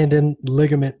 tendon,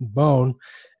 ligament, bone,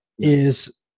 is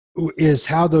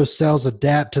how those cells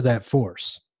adapt to that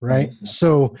force. Right. Mm-hmm.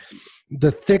 So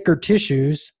the thicker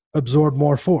tissues absorb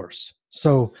more force.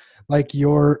 So like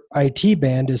your IT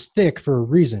band is thick for a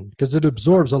reason, because it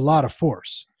absorbs a lot of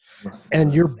force.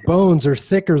 And your bones are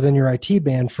thicker than your IT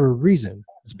band for a reason.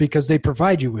 It's because they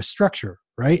provide you with structure,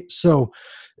 right? So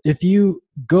if you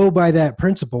go by that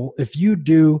principle, if you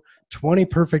do 20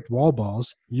 perfect wall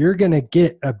balls, you're going to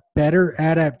get a better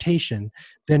adaptation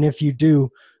than if you do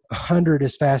 100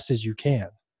 as fast as you can,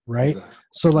 right? Exactly.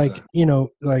 So like, you know,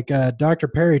 like Dr.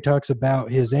 Perry talks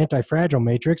about his anti-fragile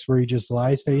matrix, where he just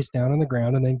lies face down on the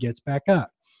ground and then gets back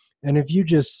up. And if you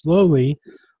just slowly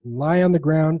lie on the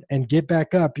ground and get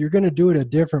back up, you're going to do it a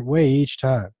different way each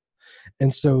time.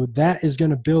 And so that is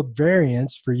going to build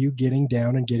variance for you getting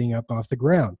down and getting up off the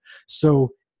ground.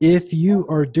 So if you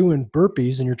are doing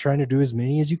burpees and you're trying to do as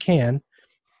many as you can,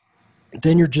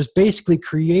 then you're just basically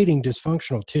creating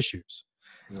dysfunctional tissues.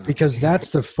 Because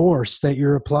that's the force that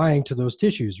you're applying to those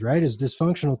tissues, right? Is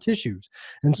dysfunctional tissues.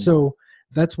 And so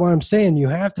that's why I'm saying you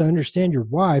have to understand your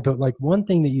why. But like one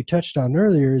thing that you touched on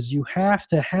earlier is you have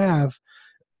to have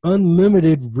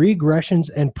unlimited regressions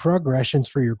and progressions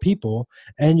for your people.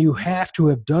 And you have to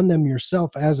have done them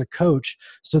yourself as a coach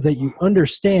so that you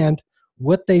understand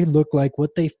what they look like,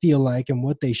 what they feel like, and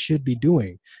what they should be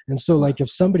doing. And so like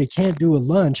if somebody can't do a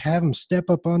lunge, have them step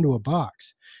up onto a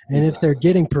box. And if they're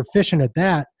getting proficient at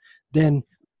that, then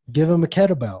give them a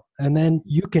kettlebell. And then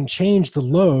you can change the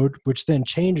load, which then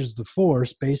changes the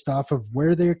force based off of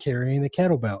where they're carrying the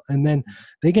kettlebell. And then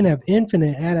they can have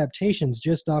infinite adaptations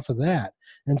just off of that.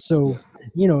 And so,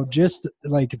 you know, just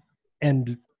like,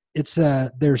 and it's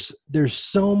there's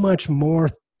so much more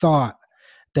thought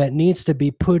that needs to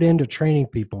be put into training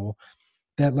people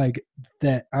that like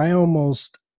that I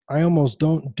almost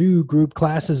don't do group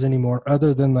classes anymore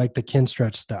other than like the kin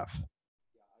stretch stuff.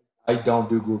 I don't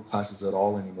do group classes at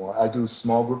all anymore. I do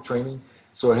small group training,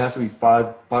 so it has to be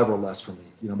five or less for me,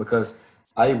 because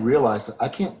I realize that I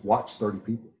can't watch 30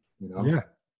 people, Yeah.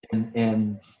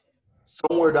 and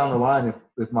somewhere down the line,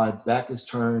 if my back is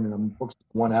turned and I'm focused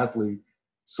on one athlete,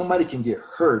 somebody can get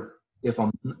hurt if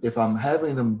I'm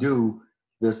having them do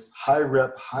this high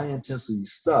rep, high intensity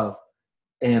stuff,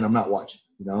 and I'm not watching.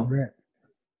 Right.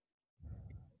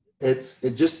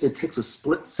 It takes a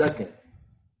split second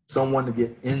someone to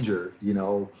get injured,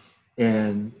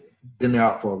 and then they're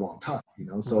out for a long time,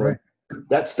 So Right.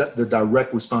 that's the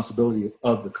direct responsibility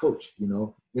of the coach.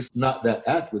 It's not that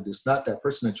athlete, it's not that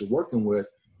person that you're working with.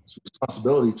 It's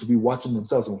responsibility to be watching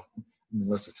themselves,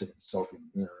 unless they're taking a selfie in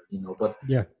the mirror, But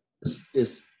Yeah.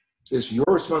 it's your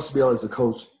responsibility as a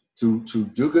coach to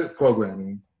do good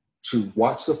programming, to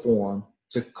watch the form,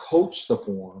 to coach the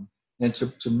form, and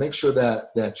to make sure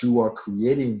that you are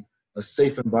creating a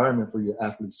safe environment for your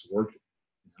athletes to work in.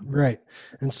 Right.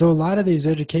 And so a lot of these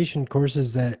education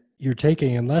courses that you're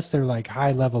taking, unless they're like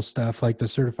high level stuff like the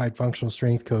certified functional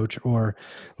strength coach or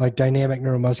like dynamic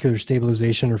neuromuscular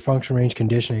stabilization or function range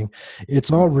conditioning,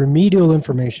 it's all remedial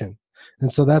information.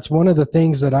 And so that's one of the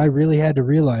things that I really had to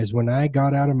realize when I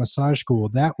got out of massage school.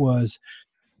 That was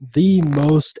the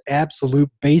most absolute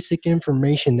basic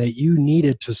information that you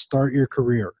needed to start your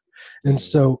career. And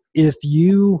so if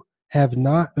you have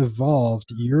not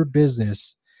evolved your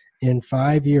business in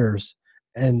 5 years,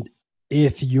 and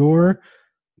if your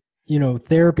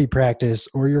therapy practice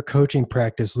or your coaching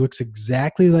practice looks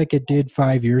exactly like it did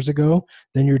 5 years ago,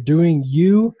 then you're doing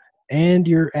you and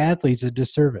your athletes a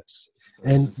disservice.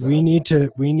 And we need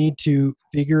to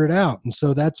figure it out. And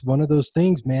so that's one of those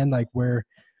things, man, like where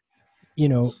you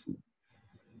know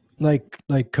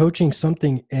like coaching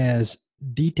something as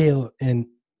detailed and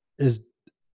as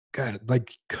God,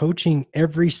 like coaching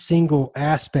every single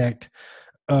aspect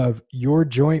of your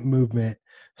joint movement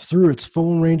through its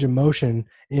full range of motion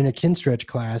in a kin stretch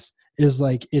class is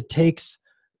like, it takes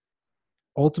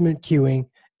ultimate cueing.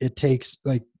 It takes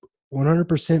like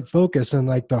 100% focus. And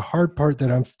like the hard part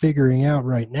that I'm figuring out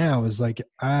right now is like,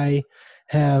 I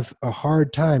have a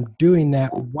hard time doing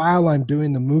that while I'm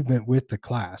doing the movement with the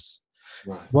class.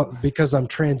 Right. Well, because I'm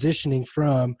transitioning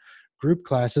from group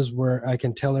classes where I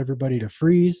can tell everybody to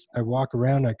freeze. I walk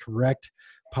around, I correct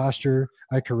posture,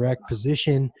 I correct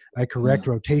position, I correct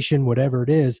rotation, whatever it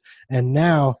is. And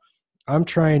now I'm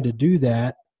trying to do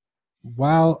that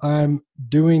while I'm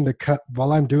doing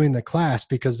the class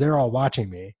because they're all watching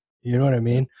me. You know what I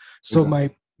mean? So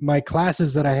my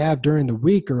classes that I have during the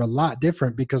week are a lot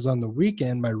different because on the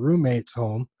weekend my roommate's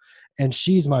home and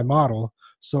she's my model,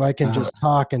 so I can just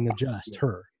talk and adjust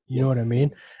her. You know what I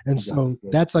mean? And so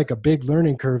that's like a big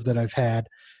learning curve that I've had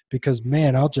because,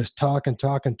 man, I'll just talk and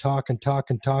talk and talk and talk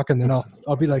and talk. And then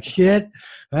I'll be like, shit,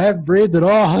 I haven't breathed at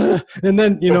all. And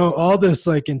then, all this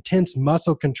like intense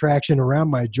muscle contraction around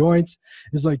my joints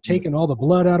is like taking all the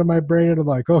blood out of my brain. And I'm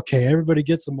like, okay, everybody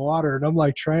get some water. And I'm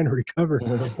like trying to recover.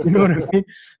 You know what I mean?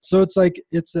 So it's like,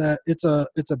 it's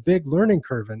a big learning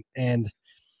curve. And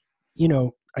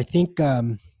I think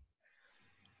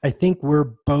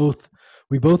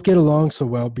we both get along so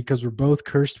well because we're both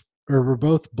cursed or we're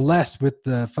both blessed with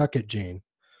the fuck it gene.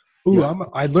 Ooh,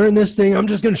 I learned this thing. I'm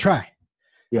just going to try.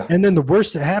 Yeah. And then the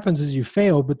worst that happens is you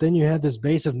fail, but then you have this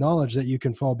base of knowledge that you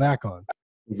can fall back on.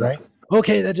 Exactly. Right?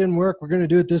 Okay, that didn't work. We're going to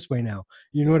do it this way now.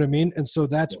 You know what I mean? And so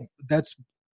that's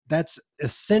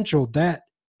essential. That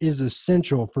is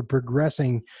essential for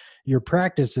progressing your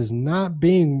practice, is not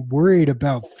being worried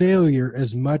about failure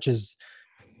as much as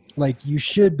like you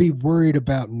should be worried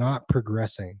about not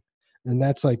progressing. And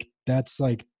that's like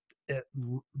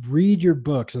read your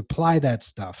books, apply that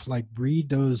stuff, like read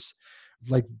those,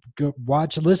 like go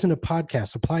watch, listen to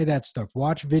podcasts, apply that stuff,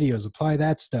 watch videos, apply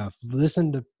that stuff,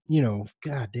 listen to,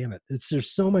 God damn it.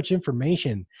 There's so much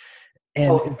information.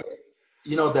 And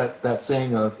that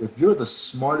saying of, if you're the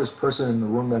smartest person in the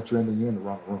room that you're in, then you're in the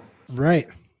wrong room. Right.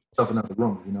 Stuff in another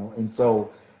room, And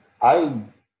so I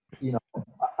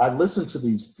listen to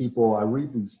these people, I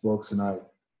read these books, and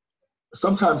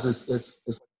sometimes it's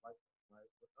like, right?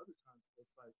 But other times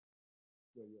it's like,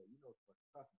 you know what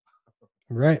I'm talking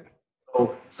about. Right.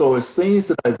 So it's things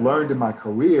that I've learned in my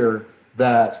career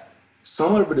that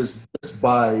some of it is just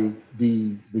by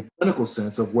the clinical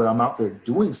sense of where I'm out there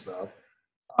doing stuff.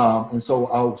 And so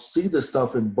I'll see this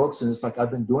stuff in books, and it's like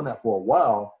I've been doing that for a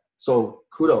while. So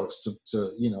kudos to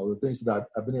the things that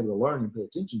I've been able to learn and pay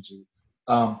attention to.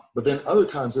 But then other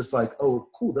times it's like, oh,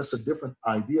 cool, that's a different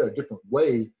idea, a different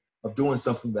way of doing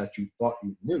something that you thought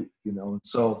you knew, And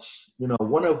so,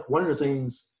 one of the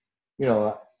things,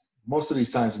 most of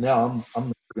these times now, I'm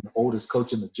the oldest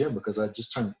coach in the gym because I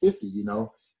just turned 50, And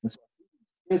so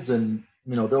kids, and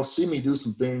they'll see me do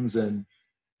some things, and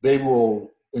they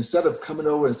will, instead of coming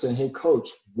over and saying, "Hey, coach,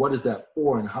 what is that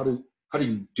for, and how do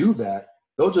you do that?"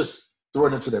 They'll just throw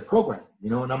it into their program,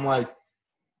 And I'm like,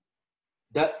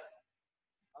 that.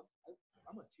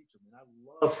 I'm a teacher, man.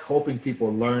 I love helping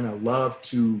people learn. I love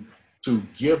to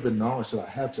give the knowledge that I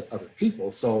have to other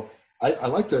people. So I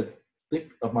like to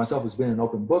think of myself as being an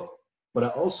open book, but I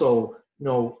also,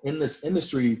 in this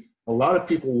industry, a lot of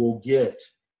people will get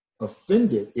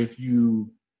offended if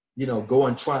you, go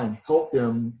and try and help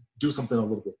them do something a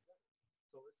little bit.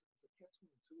 So it's a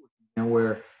catch-22, and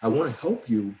where I want to help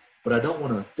you, but I don't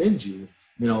want to offend you,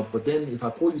 But then if I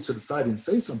pull you to the side and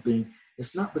say something,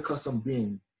 it's not because I'm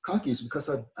being cocky. It's because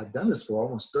I've done this for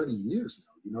almost 30 years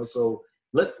now, So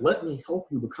let me help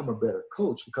you become a better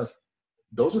coach, because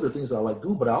those are the things I like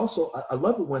doing. But I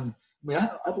love it when, I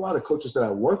have a lot of coaches that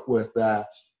I work with that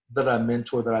I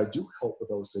mentor, that I do help with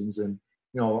those things. And,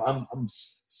 I'm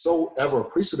so ever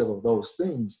appreciative of those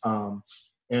things.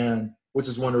 And which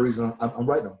is one of the reasons I'm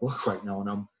writing a book right now. And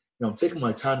I'm taking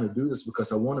my time to do this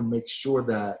because I want to make sure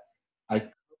that I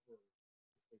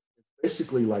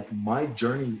basically like my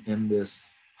journey in this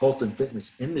health and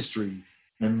fitness industry,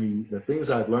 and the things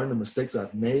I've learned, the mistakes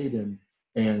I've made,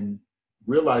 and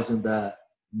realizing that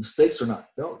mistakes are not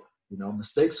failure.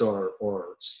 Mistakes are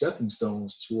stepping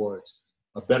stones towards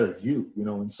a better you.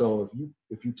 And so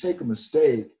if you take a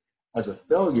mistake as a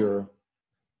failure,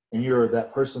 and you're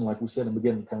that person, like we said in the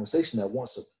beginning of the conversation, that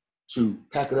wants to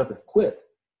pack it up and quit,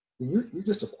 then you're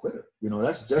just a quitter.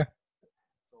 That's just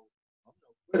so I'm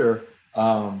a quitter.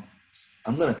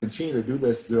 I'm going to continue to do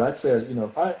this. Dude, I said,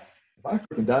 if I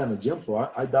freaking die on the gym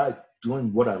floor, I die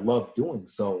doing what I love doing.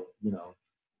 So,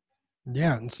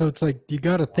 Yeah. And so it's like, you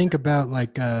got to think about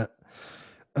like,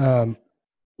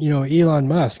 Elon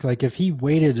Musk, like if he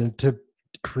waited to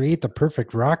create the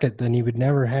perfect rocket, then he would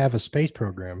never have a space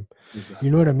program. exactly.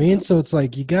 You know what I mean? So it's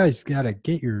like, you guys got to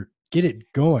get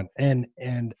it going. And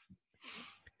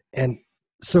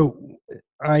so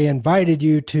I invited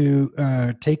you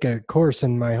to take a course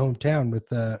in my hometown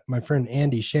with my friend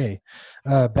Andy Shea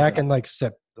back in like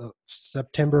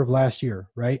September of last year,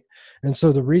 right? And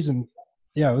so the reason,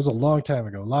 yeah, it was a long time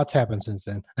ago. Lots happened since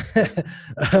then.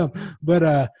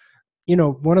 But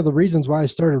one of the reasons why I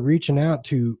started reaching out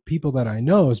to people that I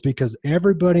know is because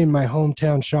everybody in my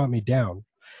hometown shot me down.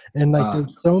 And like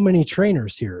there's so many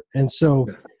trainers here. And so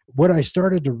what I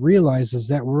started to realize is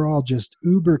that we're all just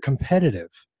uber competitive.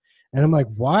 And I'm like,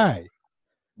 why?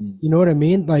 You know what I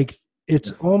mean? Like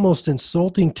it's almost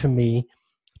insulting to me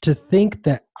to think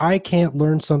that I can't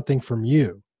learn something from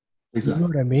you. Exactly. You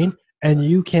know what I mean? And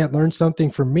you can't learn something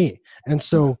from me. And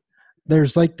so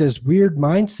there's like this weird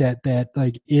mindset that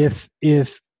like if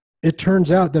it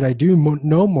turns out that I do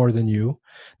know more than you,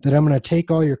 that I'm going to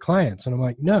take all your clients. And I'm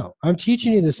like, no, I'm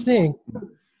teaching you this thing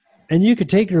and you could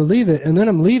take it or leave it, and then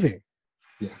I'm leaving.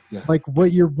 Yeah. Like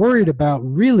what you're worried about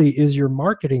really is your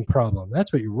marketing problem.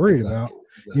 That's what you're worried about.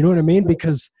 You know what I mean?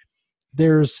 Because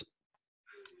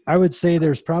I would say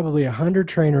there's probably 100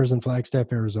 trainers in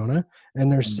Flagstaff, Arizona,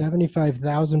 and there's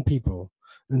 75,000 people.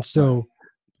 And so,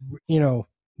 no.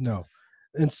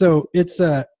 And so it's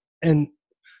and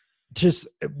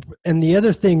the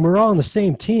other thing, we're all on the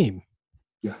same team.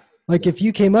 Like if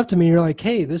you came up to me and you're like,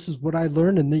 hey, this is what I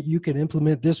learned and that you can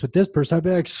implement this with this person, I'd be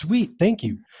like, sweet, thank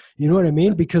you. You know what I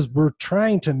mean? Because we're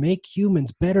trying to make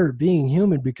humans better at being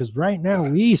human, because right now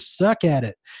we suck at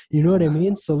it. You know what I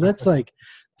mean? So let's like,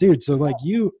 dude, so like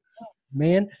you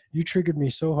triggered me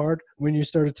so hard when you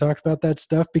started talking about that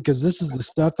stuff, because this is the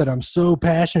stuff that I'm so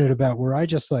passionate about, where I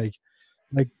just like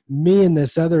me and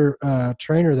this other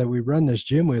trainer that we run this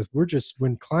gym with, we're just,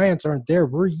 when clients aren't there,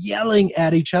 we're yelling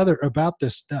at each other about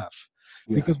this stuff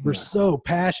because we're so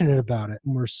passionate about it.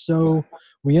 And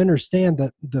we understand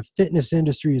that the fitness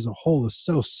industry as a whole is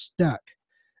so stuck,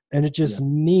 and it just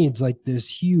needs like this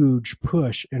huge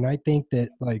push. And I think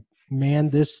that like, man,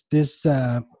 this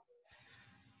other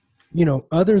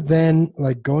than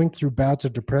like going through bouts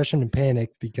of depression and panic,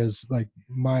 because like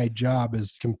my job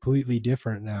is completely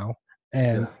different now.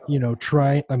 And,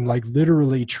 I'm like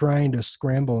literally trying to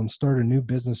scramble and start a new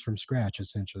business from scratch,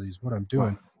 essentially, is what I'm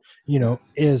doing,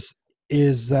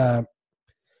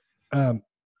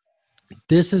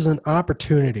 this is an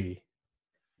opportunity.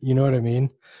 You know what I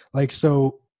mean? Like,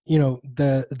 so,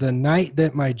 the night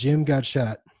that my gym got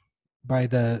shut by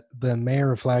the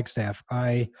mayor of Flagstaff,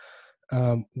 I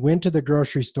went to the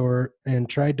grocery store and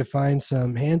tried to find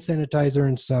some hand sanitizer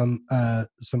and some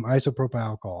isopropyl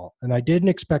alcohol. And I didn't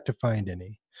expect to find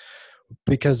any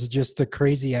because just the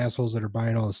crazy assholes that are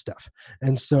buying all this stuff.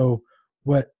 And so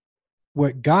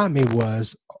what got me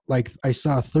was like I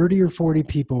saw 30 or 40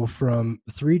 people from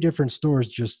 3 different stores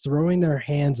just throwing their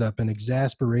hands up in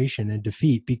exasperation and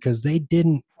defeat because they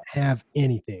didn't have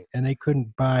anything and they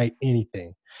couldn't buy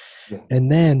anything. Yeah.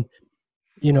 And then,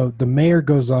 the mayor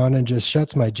goes on and just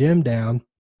shuts my gym down.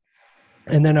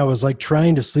 And then I was like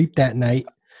trying to sleep that night,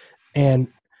 and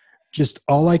just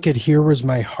all I could hear was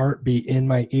my heartbeat in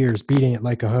my ears beating at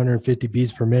like 150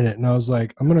 beats per minute. And I was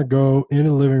like, I'm going to go in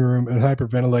the living room and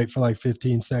hyperventilate for like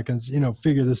 15 seconds,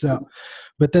 figure this out.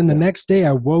 But then the next day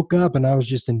I woke up and I was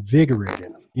just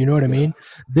invigorated. You know what I mean?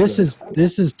 This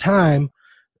is time,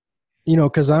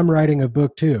 cause I'm writing a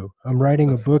book too. I'm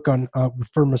writing a book on,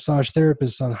 for massage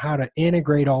therapists on how to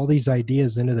integrate all these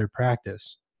ideas into their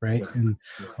practice. Right. And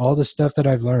all the stuff that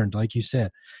I've learned, like you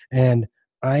said, and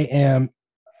I am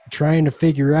trying to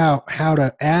figure out how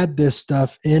to add this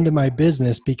stuff into my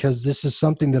business because this is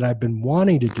something that I've been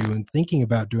wanting to do and thinking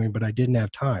about doing, but I didn't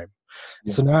have time.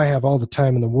 Yeah. So now I have all the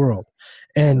time in the world.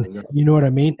 And you know what I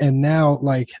mean? And now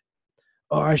like,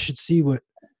 I should see what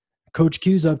Coach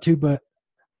Q's up to, but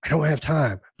I don't have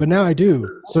time. But now I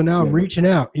do. So now I'm reaching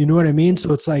out. You know what I mean?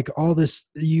 So it's like all this,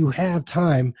 you have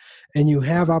time and you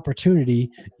have opportunity.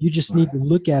 You just need to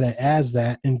look at it as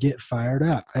that and get fired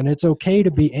up. And it's okay to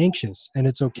be anxious and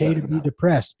it's okay to be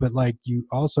depressed, but like you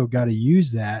also got to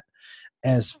use that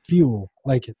as fuel.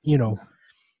 Like,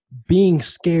 being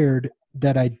scared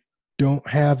that I don't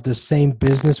have the same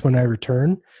business when I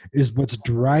return is what's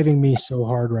driving me so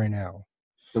hard right now.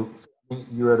 So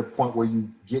you're at a point where you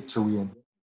get to reinvent.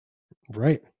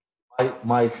 Right.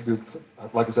 Dude,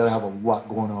 like I said, I have a lot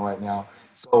going on right now.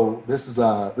 So this is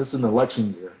an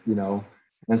election year,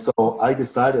 and so I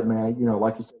decided, man,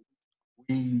 like you said,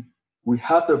 we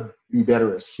have to be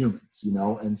better as humans,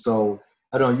 and so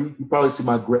I don't know, you probably see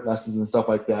my grit lessons and stuff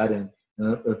like that, and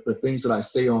the things that I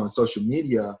say on social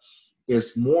media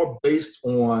is more based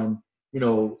on,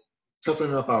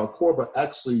 toughening up our core, but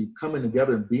actually coming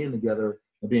together and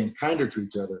being kinder to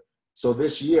each other. So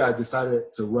this year I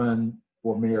decided to run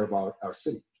for mayor of our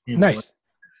city. Nice.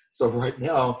 So right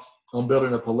now I'm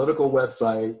building a political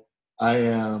website. I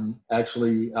am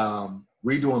actually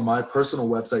redoing my personal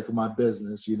website for my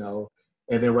business, and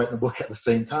then writing a book at the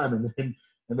same time. And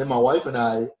then my wife and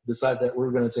I decided that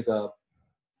we're going to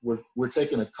we're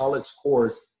taking a college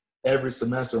course every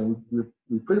semester. And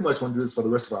we pretty much want to do this for the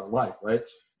rest of our life, right?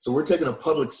 So we're taking a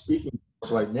public speaking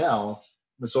course right now.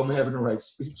 And so I'm having to write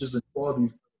speeches and all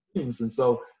these things. And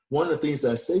so one of the things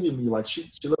that's saving me, like she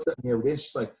looks at me every day and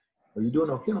she's like, "Are you doing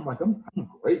okay?" And I'm like, I'm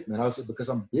great, man. I was because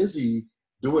I'm busy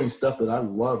doing stuff that I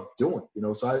love doing,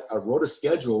 So I wrote a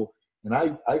schedule and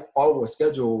I follow a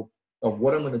schedule of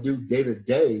what I'm going to do day to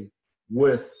day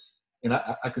and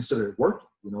I consider it working,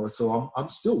 So I'm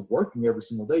still working every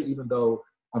single day, even though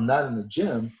I'm not in the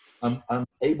gym. I'm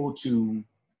able to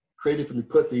creatively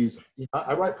put these.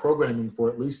 I write programming for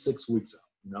at least 6 weeks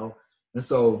out, and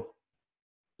so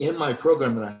in my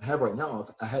program that I have right now,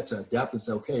 I had to adapt and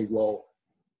say, okay, well,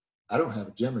 I don't have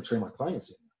a gym to train my clients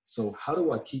in. So how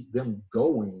do I keep them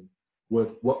going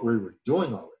with what we were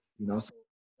doing already? So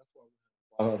that's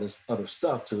why all this other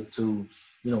stuff to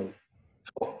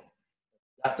help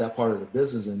adapt that part of the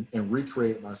business and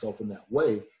recreate myself in that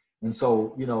way. And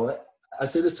so, I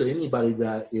say this to anybody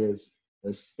that's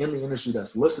in the industry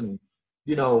that's listening,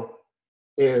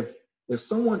 if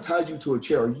someone tied you to a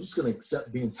chair, are you just going to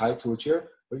accept being tied to a chair?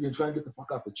 Or you're trying to get the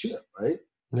fuck off the chair, right?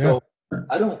 Yeah. So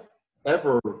I don't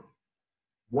ever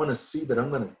want to see that I'm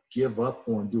going to give up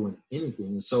on doing anything.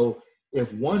 And so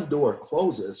if one door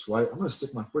closes, right, I'm going to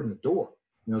stick my foot in the door,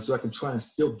 so I can try and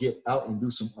still get out and do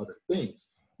some other things,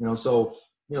 So,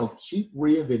 keep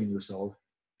reinventing yourself,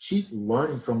 keep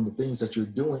learning from the things that you're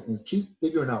doing, and keep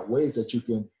figuring out ways that you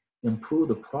can improve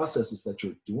the processes that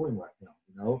you're doing right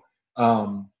now,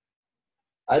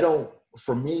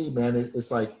 for me, man,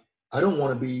 it's like, I don't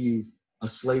want to be a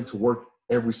slave to work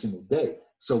every single day.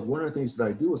 So one of the things that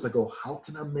I do is I go, how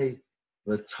can I make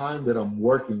the time that I'm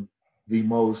working the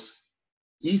most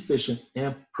efficient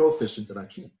and proficient that I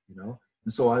can, And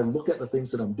so I look at the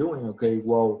things that I'm doing, okay,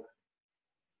 well,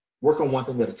 work on one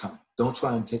thing at a time. Don't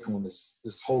try and take on this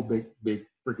whole big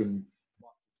freaking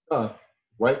stuff.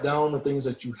 Write down the things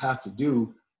that you have to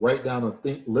do, write down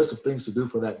a list of things to do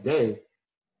for that day,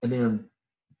 and then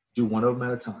do one of them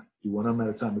at a time.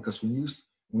 Because when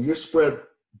you're spread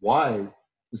wide,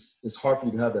 it's hard for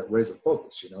you to have that razor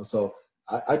focus, So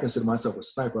I consider myself a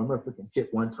sniper. I'm gonna freaking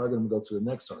hit one target and go to the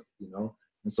next target,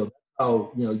 And so that's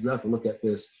how, you have to look at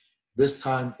this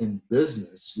time in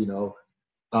business,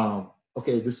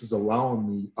 okay, this is allowing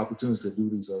me opportunities to do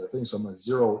these other things. So I'm going to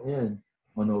zero in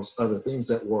on those other things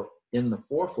that were in the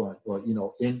forefront, or,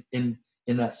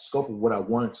 in that scope of what I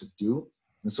wanted to do.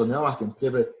 And so now I can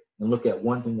pivot and look at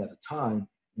one thing at a time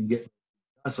and get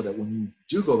done, so that when you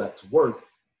do go back to work,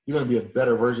 you're going to be a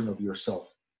better version of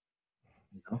yourself,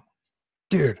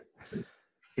 Dude.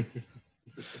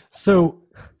 So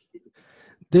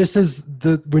this is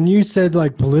when you said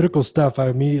like political stuff, I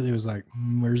immediately was like,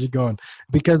 where's he going?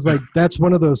 Because like, that's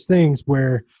one of those things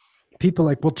where people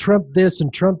like, well, Trump this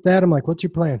and Trump that. I'm like, what's your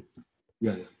plan?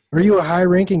 Yeah. Are you a high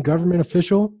ranking government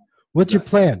official? What's your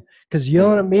plan? Because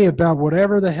yelling at me about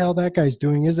whatever the hell that guy's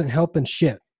doing isn't helping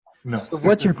shit. No. So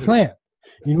what's your plan?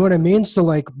 You know what I mean? So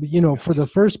like, for the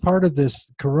first part of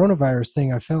this coronavirus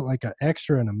thing, I felt like an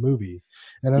extra in a movie.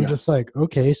 And I'm just like,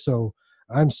 okay, so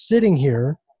I'm sitting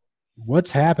here.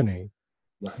 What's happening?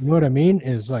 Right. You know what I mean?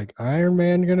 Is like Iron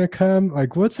Man gonna come?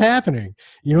 Like, what's happening?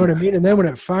 You know what I mean? And then when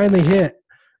it finally hit,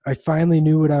 I finally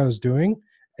knew what I was doing,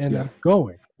 and I'm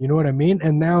going. You know what I mean?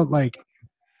 And now, like,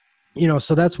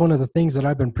 so that's one of the things that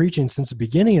I've been preaching since the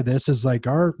beginning of this is like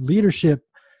our leadership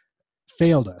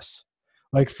failed us.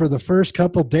 Like for the first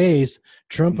couple days,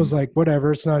 Trump was like,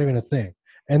 whatever, it's not even a thing.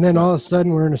 And then all of a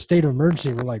sudden we're in a state of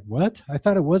emergency. We're like, what? I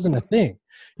thought it wasn't a thing.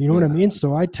 You know what I mean?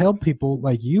 So I tell people,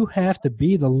 like, you have to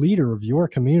be the leader of your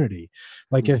community.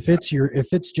 Like if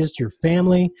it's just your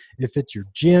family, if it's your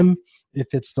gym, if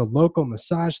it's the local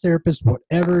massage therapist,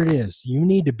 whatever it is, you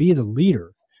need to be the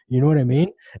leader. You know what I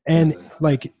mean? And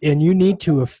and you need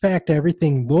to affect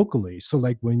everything locally. So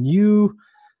like when you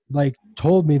like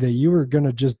told me that you were going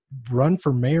to just run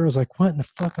for mayor, I was like, what in the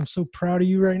fuck? I'm so proud of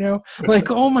you right now.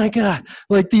 Like, oh my God.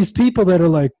 Like these people that are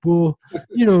like, well,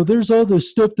 there's all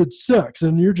this stuff that sucks.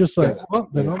 And you're just like, well,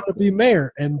 then I'm going to be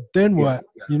mayor. And then what?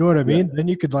 You know what I mean? Then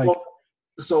you could like. Well,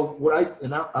 so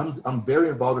I'm very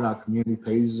involved in our community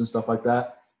pages and stuff like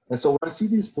that. And so when I see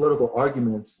these political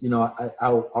arguments,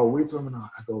 I'll read through them and I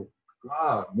go,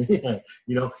 God, man,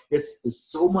 it's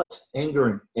so much anger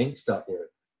and angst out there.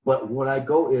 But what I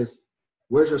go is,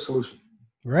 where's your solution?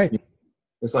 Right.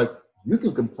 It's like, you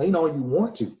can complain all you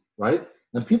want to, right?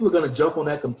 And people are going to jump on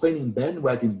that complaining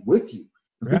bandwagon with you.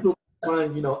 And people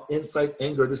find, insight,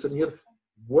 anger, this and the other.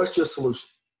 What's your solution?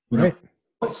 Right.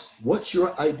 What's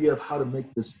your idea of how to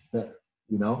make this better?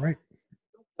 Right.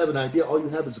 You don't have an idea. All you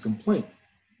have is a complaint.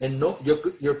 And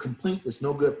your complaint is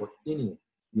no good for anyone,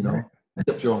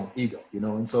 except your own ego,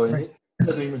 and so it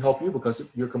doesn't even help you because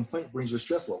your complaint brings your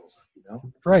stress levels up,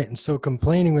 Right. And so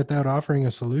complaining without offering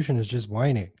a solution is just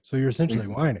whining. So you're essentially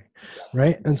whining,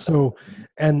 right? And so,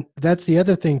 and that's the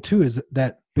other thing too, is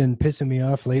that been pissing me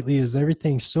off lately is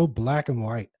everything's so black and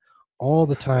white all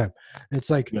the time. It's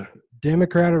like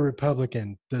Democrat or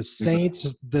Republican, the Saints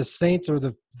or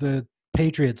the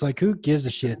Patriots, like who gives a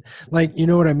shit? Like, you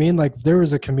know what I mean? Like there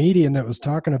was a comedian that was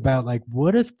talking about like,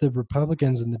 what if the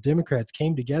Republicans and the Democrats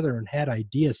came together and had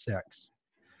idea sex?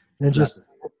 And just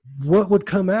what would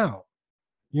come out?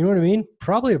 You know what I mean?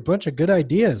 Probably a bunch of good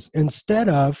ideas instead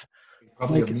of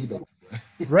probably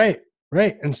like,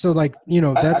 right. And so like,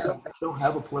 that's I don't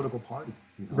have a political party.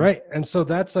 Right. And so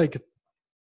that's like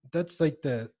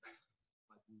the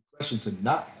question to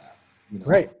not have,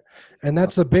 Right. And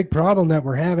that's a big problem that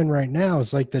we're having right now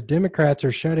is like the Democrats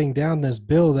are shutting down this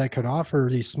bill that could offer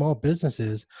these small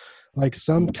businesses like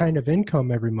some kind of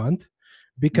income every month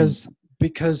because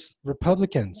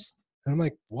Republicans. And I'm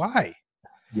like, why?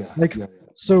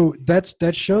 So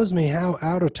that shows me how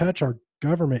out of touch our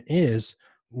government is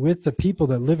with the people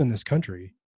that live in this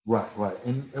country. Right.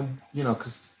 And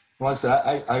because like I said,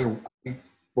 I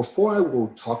before I will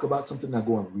talk about something, I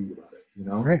go and read about it,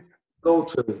 Right. Go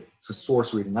to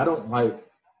source reading. I don't like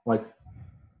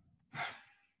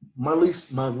my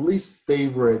least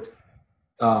favorite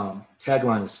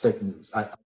tagline is fake news.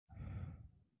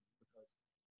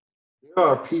 There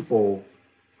are people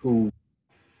who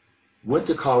went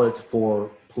to college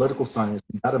for political science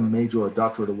and got a major or a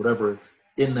doctorate or whatever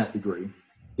in that degree.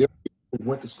 There are people who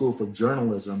went to school for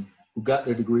journalism who got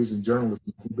their degrees in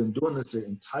journalism, who've been doing this their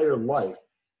entire life,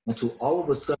 and to all of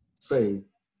a sudden say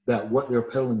that what they're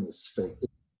peddling is fake.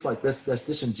 It's like that's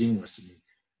disingenuous to me.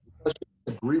 Because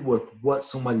you agree with what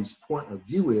somebody's point of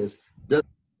view is, doesn't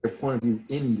make their point of view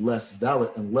any less valid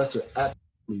unless they're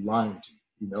absolutely lying to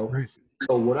you, Right.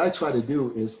 So what I try to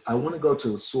do is I want to go to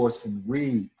the source and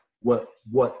read what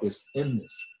is in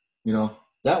this,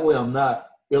 that way I'm not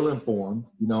ill-informed,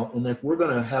 and if we're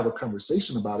going to have a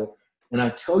conversation about it and I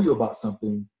tell you about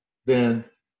something, then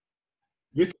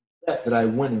you can bet that I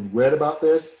went and read about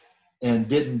this and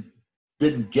didn't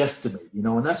didn't guesstimate, you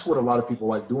know, and that's what a lot of people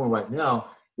like doing right now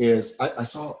is I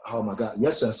saw, oh my God,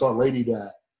 yesterday I saw a lady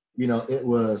that, you know, it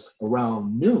was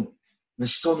around noon and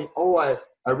she told me, oh,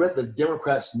 I read the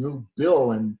Democrats' new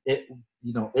bill and it,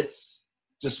 you know, it's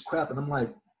just crap. And I'm like,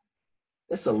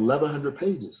 it's 1,100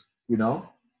 pages, you know,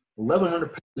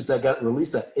 1,100 pages that got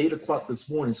released at 8 o'clock this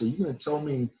morning. So you're going to tell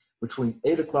me between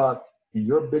 8 o'clock and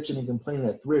you're bitching and complaining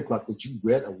at 3 o'clock that you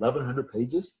read 1,100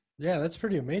 pages? Yeah, that's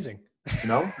pretty amazing. You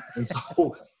know? And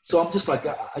so I'm just like,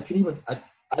 I can even,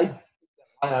 I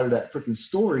out of that freaking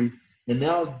story. And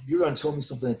now you're going to tell me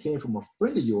something that came from a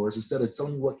friend of yours instead of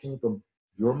telling me what came from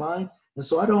your mind. And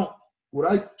so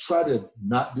what I try to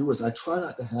not do is I try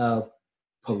not to have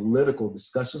political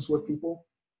discussions with people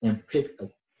and pick a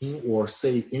team or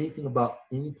say anything about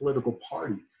any political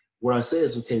party. What I say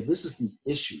is, okay, this is the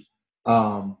issue.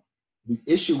 The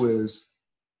issue is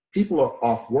people are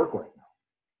off work right now.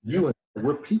 You and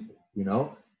we're people, you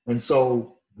know? And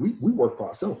so we work for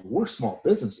ourselves. We're small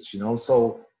businesses, you know?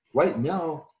 So right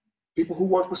now, people who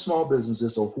work for small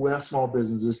businesses or who have small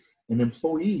businesses and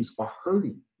employees are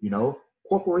hurting, you know?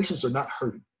 Corporations are not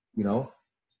hurting, you know?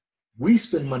 We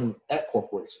spend money at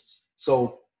corporations.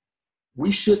 So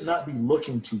we should not be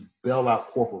looking to bail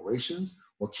out corporations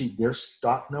or keep their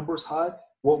stock numbers high.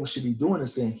 What we should be doing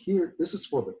is saying, here, this is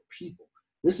for the people.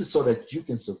 This is so that you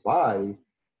can survive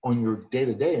on your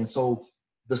day-to-day. And so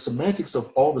the semantics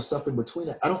of all the stuff in between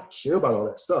it, I don't care about all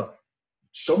that stuff.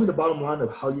 Show me the bottom line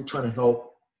of how you're trying to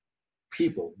help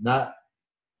people, not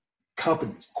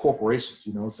companies, corporations,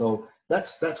 you know? So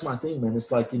that's my thing, man.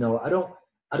 It's like, you know, I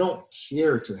don't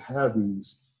care to have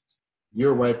these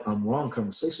you're right, I'm wrong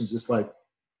conversations. It's like,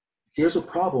 here's a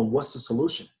problem, what's the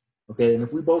solution? Okay, and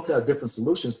if we both have different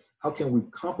solutions, how can we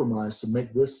compromise to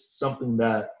make this something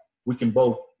that we can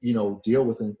both, you know, deal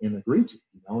with and agree to,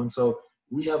 you know? And so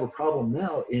we have a problem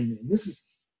now, and this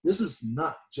is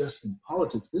not just in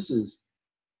politics, this is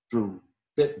through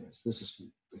fitness, this is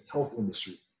through the health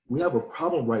industry. We have a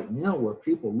problem right now where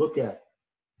people look at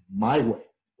my way,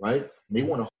 right? And they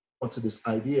want to hold on to this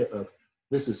idea of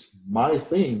this is my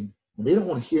thing, and they don't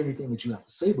want to hear anything that you have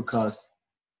to say because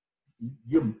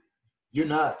you're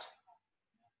not,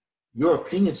 your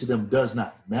opinion to them does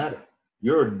not matter.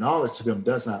 Your knowledge to them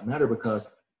does not matter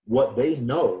because what they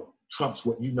know trumps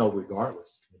what you know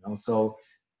regardless, you know? So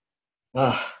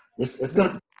it's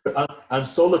going to, I'm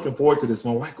so looking forward to this.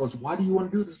 My wife goes, why do you want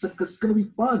to do this? Because it's going to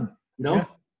be fun, you know? Yeah.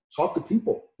 Talk to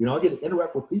people, you know, I get to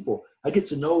interact with people. I get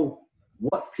to know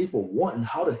what people want and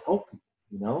how to help people,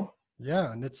 you know?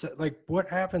 Yeah. And it's like, what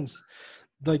happens,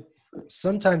 like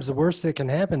sometimes the worst that can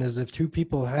happen is if two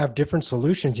people have different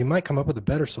solutions, you might come up with a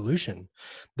better solution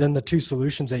than the two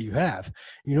solutions that you have.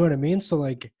 You know what I mean? So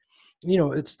like, you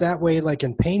know, it's that way, like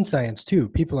in pain science too.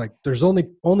 People like, there's only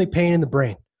pain in the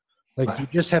brain. Like you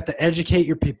just have to educate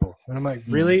your people. And I'm like,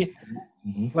 really?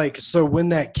 Mm-hmm. Like, so when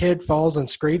that kid falls and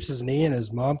scrapes his knee and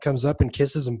his mom comes up and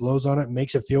kisses and blows on it and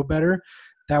makes it feel better,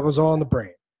 that was all in the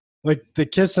brain. Like the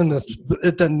kiss and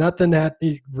the nothing that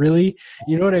really,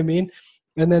 you know what I mean?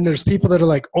 And then there's people that are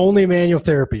like, only manual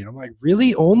therapy. And I'm like,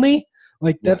 really? Only?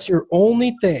 Like, that's your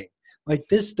only thing. Like,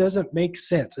 this doesn't make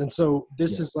sense. And so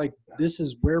this is like, this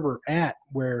is where we're at,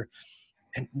 where,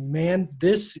 and man,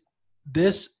 this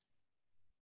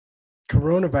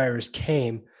coronavirus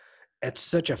came at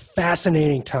such a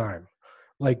fascinating time.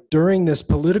 Like during this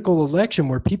political election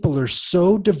where people are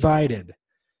so divided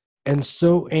and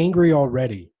so angry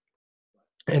already.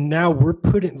 And now we're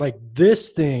putting, like,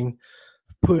 this thing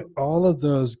put all of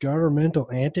those governmental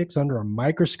antics under a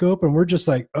microscope, and we're just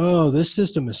like, oh, this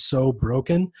system is so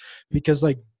broken. Because,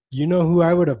 like, you know who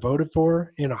I would have voted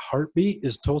for in a heartbeat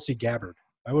is Tulsi Gabbard.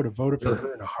 I would have voted for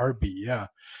her in a heartbeat, yeah.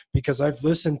 Because I've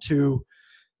listened to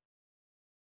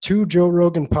 2 Joe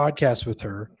Rogan podcasts with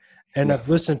her, and I've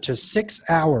listened to 6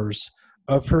 hours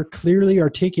of her clearly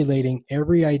articulating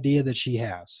every idea that she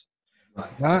has.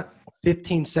 Not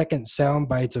 15-second sound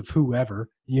bites of whoever,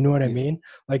 you know what I mean?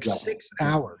 Like 6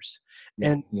 hours.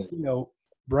 And, you know,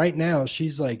 right now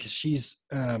she's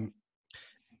in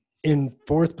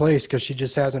 4th place because she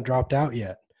just hasn't dropped out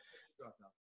yet.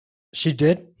 She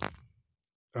did?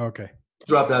 Okay.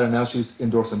 Dropped out and now she's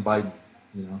endorsing Biden,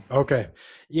 you know? Okay.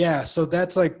 Yeah. So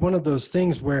that's like one of those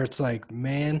things where it's like,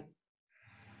 man,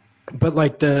 but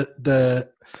like the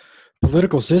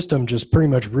political system just pretty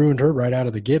much ruined her right out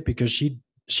of the gate because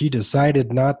she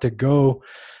decided not to go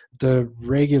the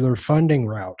regular funding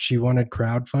route. She wanted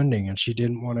crowdfunding, and she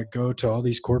didn't want to go to all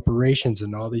these corporations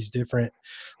and all these different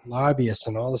lobbyists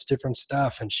and all this different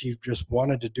stuff. And she just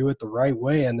wanted to do it the right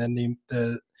way. And then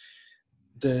the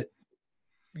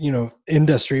you know,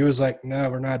 industry was like, no,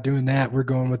 we're not doing that. We're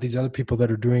going with these other people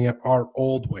that are doing it our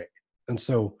old way. And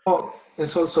so, Oh, and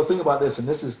so think about this, and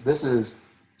this is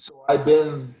so I've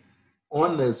been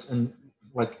on this, and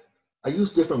like I use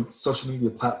different social media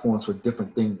platforms for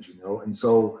different things, and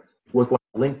so with like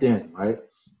LinkedIn, right?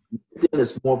 LinkedIn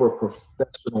is more of a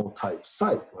professional type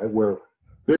site, right? Where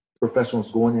business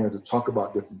professionals go in there to talk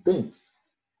about different things.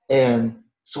 And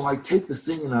so I take this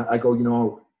thing and I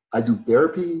go, I do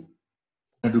therapy,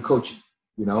 I do coaching,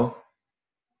 you know.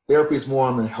 Therapy is more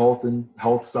on the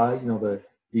health side,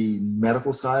 the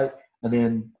medical side, and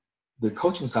then the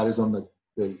coaching side is on the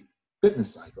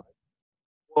fitness side, right?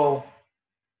 Well,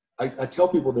 I tell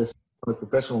people this on a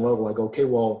professional level. I go, okay,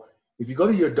 well, if you go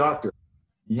to your doctor,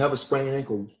 you have a sprained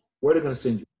ankle, where are they going to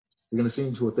send you? They're going to send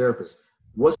you to a therapist.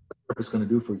 What's the therapist going to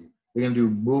do for you? They're going to do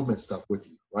movement stuff with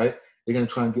you, right? They're going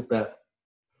to try and get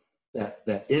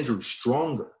that injury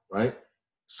stronger, right?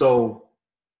 So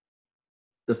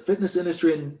the fitness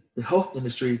industry and the health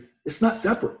industry, it's not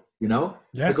separate,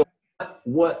 yeah,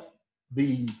 What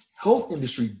the health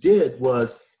industry did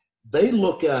was they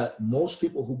look at most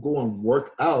people who go and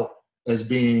work out as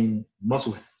being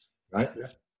muscle heads, right? yeah,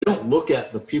 They don't look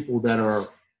at the people that are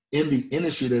in the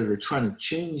industry that are trying to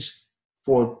change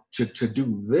to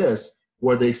do this,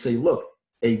 where they say, look,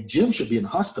 a gym should be in a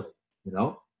hospital,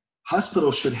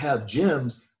 Hospitals should have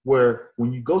gyms where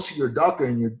when you go see your doctor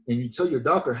and you tell your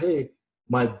doctor, hey,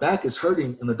 my back is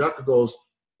hurting, and the doctor goes,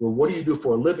 well, what do you do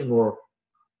for a living? Or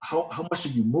how much do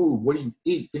you move? What do you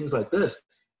eat? Things like this.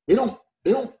 They don't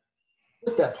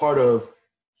put that part of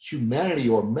humanity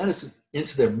or medicine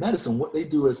into their medicine. What they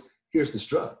do is, here's this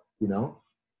drug,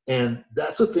 And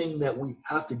that's a thing that we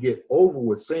have to get over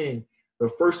with, saying the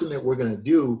first thing that we're going to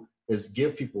do is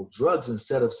give people drugs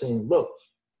instead of saying, look,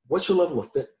 what's your level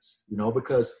of fitness?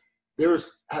 Because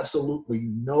there's absolutely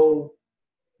no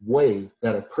way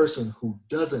that a person who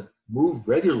doesn't move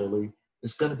regularly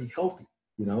is going to be healthy.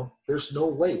 There's no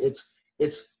way. It's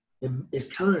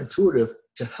counterintuitive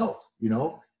to health.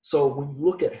 So when you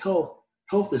look at health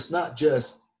is not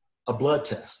just a blood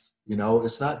test.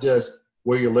 It's not just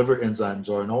where your liver enzymes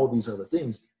are and all these other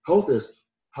things. Health is,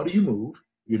 how do you move?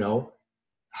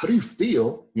 How do you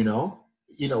feel?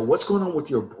 What's going on with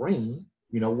your brain?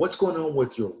 What's going on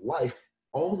with your life?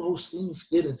 All those things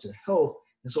fit into health.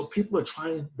 And so people are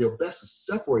trying their best to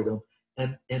separate them.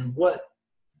 And what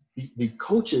the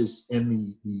coaches and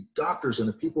the doctors and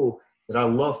the people that I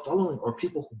love following are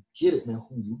people who get it, man,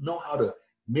 who know how to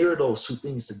mirror those two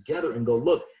things together and go,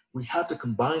 look, we have to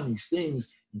combine these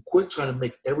things and quit trying to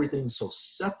make everything so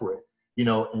separate,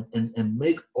 and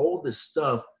make all this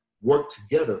stuff work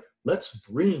together. Let's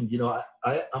bring,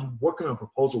 I'm working on a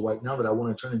proposal right now that I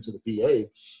want to turn into the VA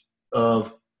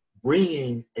of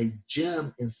bringing a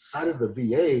gym inside of the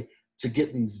VA to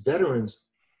get these veterans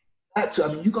back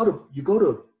to, you go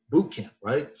to boot camp,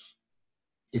 right?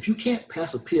 If you can't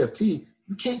pass a PFT,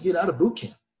 you can't get out of boot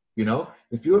camp.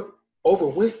 If you're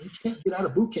overweight, you can't get out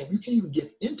of boot camp. You can't even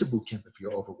get into boot camp if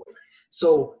you're overweight.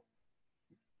 So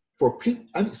for people,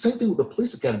 same thing with the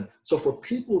police academy. So for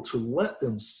people to let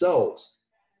themselves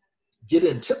get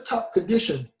in tip-top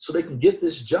condition so they can get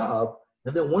this job,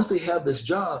 and then once they have this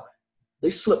job, they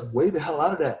slip way the hell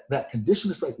out of that condition.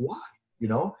 It's like, why?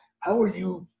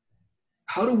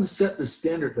 How do we set the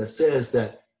standard that says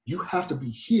that you have to be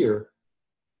here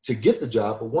to get the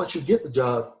job, but once you get the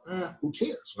job, who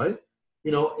cares, right?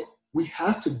 We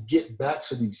have to get back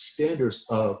to these standards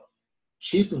of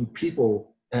keeping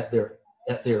people at their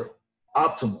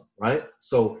optimum, right?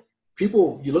 So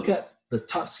people, you look at the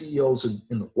top CEOs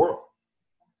in the world,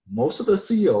 most of the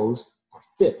CEOs are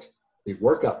fit. They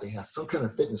work out. They have some kind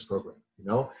of fitness program,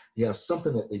 They have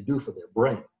something that they do for their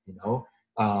brain,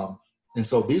 And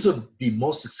so these are the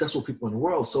most successful people in the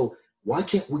world. So why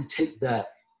can't we take that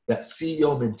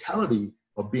CEO mentality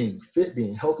of being fit,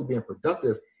 being healthy, being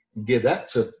productive, and give that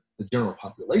to the general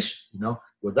population,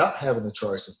 without having to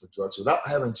charge them for drugs, without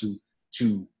having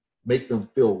to make them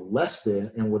feel less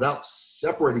than, and without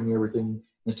separating everything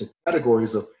into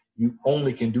categories of, you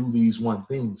only can do these one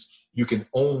things. You can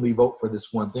only vote for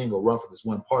this one thing or run for this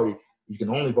one party. You can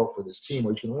only vote for this team,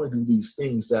 or you can only do these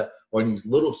things that are in these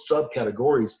little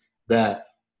subcategories that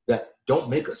don't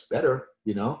make us better.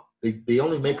 They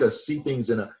only make us see things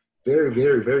in a very,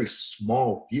 very, very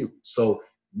small view. So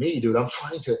me, dude, I'm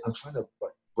trying to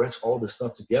like branch all this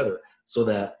stuff together so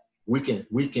that we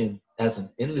can as an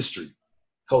industry,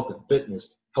 health and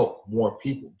fitness, help more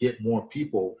people, get more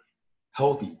people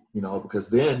healthy, because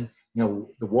then, the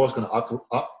world's going to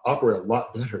operate a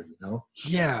lot better,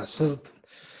 yeah. So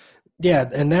yeah,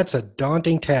 and that's a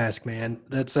daunting task, man.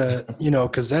 That's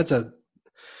because that's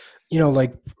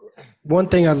like one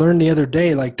thing I learned the other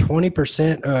day, like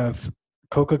 20% of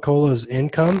Coca-Cola's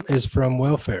income is from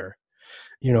welfare.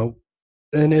 you know,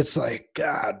 and it's like,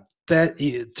 God, that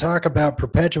you talk about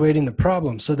perpetuating the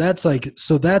problem. So that's like,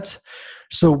 so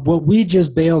what we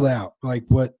just bailed out, like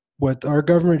what our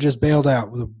government just bailed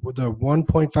out with the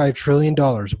 $1.5 trillion,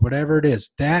 whatever it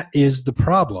is, that is the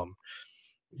problem.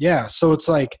 Yeah. So it's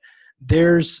like,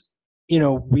 there's,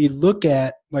 we look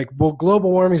at like, well,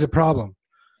 global warming is a problem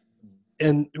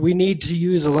and we need to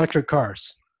use electric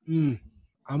cars. I'm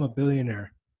a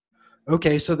billionaire.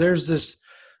 Okay. So there's this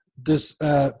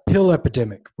pill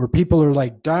epidemic where people are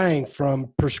like dying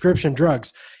from prescription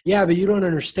drugs. Yeah, but you don't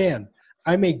understand.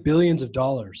 I make billions of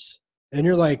dollars. And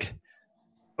you're like,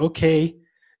 okay,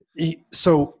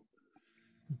 so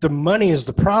the money is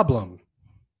the problem.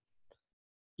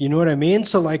 You know what I mean?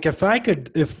 So like if I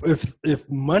could, if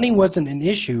money wasn't an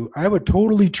issue, I would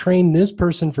totally train this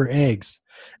person for eggs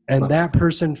and that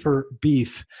person for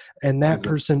beef and that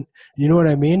person, you know what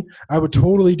I mean? I would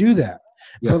totally do that.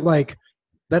 Yeah. But like,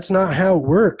 that's not how it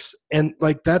works. And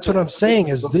like, that's what I'm saying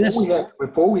is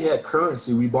before we had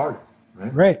currency, we bartered,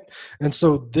 right? Right. And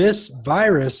so this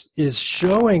virus is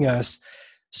showing us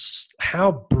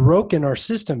how broken our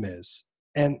system is.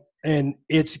 And I'm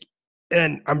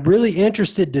really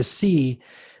interested to see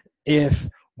if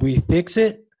we fix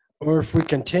it or if we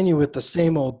continue with the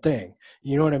same old thing.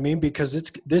 You know what I mean? Because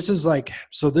this is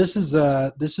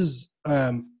our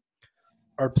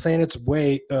planet's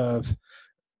way of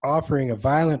offering a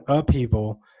violent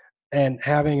upheaval and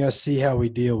having us see how we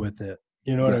deal with it.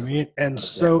 You know what I mean? And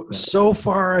so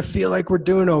far I feel like we're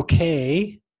doing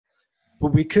okay,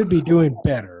 but we could be doing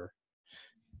better.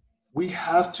 We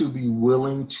have to be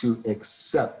willing to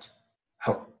accept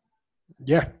help.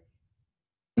 Yeah.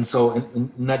 And so,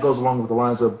 and that goes along with the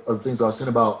lines of things I was saying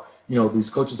about, these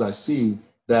coaches I see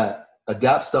that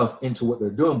adapt stuff into what they're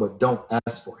doing, but don't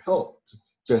ask for help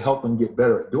to help them get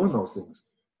better at doing those things.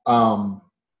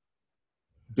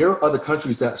 There are other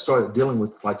countries that started dealing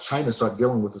with, like China started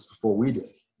dealing with this before we did,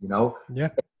 Yeah.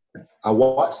 I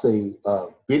watched a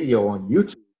video on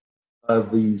YouTube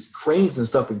of these cranes and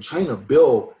stuff in China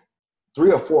build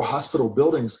 3 or 4 hospital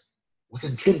buildings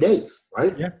within 10 days,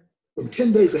 right? Yeah. In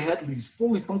 10 days, they had these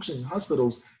fully functioning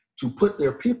hospitals to put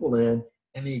their people in,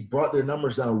 and they brought their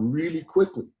numbers down really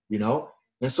quickly,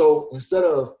 And so instead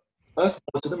of us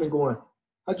going to them and going,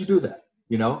 how'd you do that?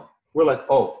 We're like,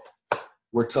 oh,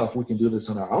 we're tough. We can do this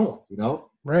on our own,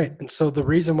 Right. And so the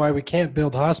reason why we can't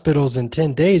build hospitals in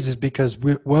 10 days is because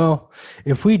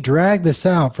if we drag this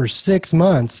out for 6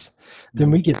 months,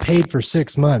 then we get paid for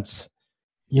 6 months.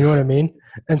 You know what I mean?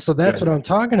 And so that's what I'm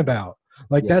talking about.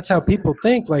 Like, that's how people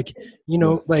think, like,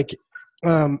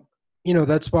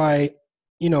 that's why,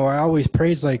 I always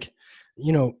praise like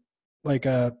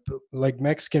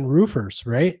Mexican roofers,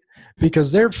 right?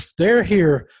 Because they're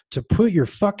here to put your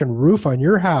fucking roof on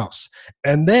your house,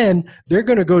 and then they're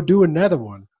going to go do another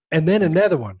one and then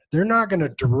another one. They're not going to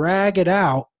drag it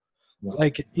out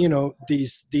like,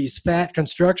 these fat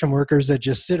construction workers that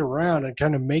just sit around and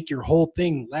kind of make your whole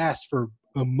thing last for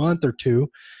a month or two.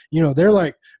 They're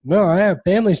like, no, I have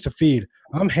families to feed.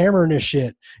 I'm hammering this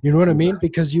shit. You know what I mean?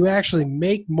 Because you actually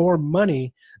make more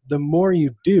money the more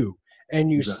you do.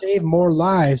 And you save more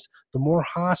lives the more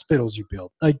hospitals you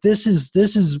build. Like this is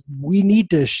we need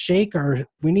to shake our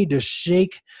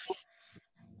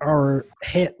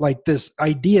head, like this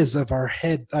ideas of our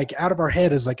head, like out of our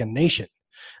head as like a nation.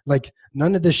 Like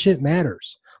none of this shit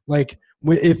matters. Like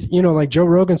if like Joe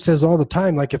Rogan says all the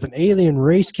time, like if an alien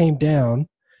race came down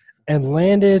and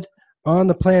landed on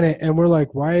the planet and we're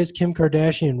like, why is Kim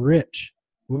Kardashian rich?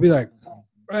 We'll be like,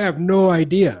 I have no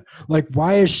idea. Like,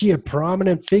 why is she a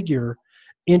prominent figure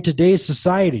in today's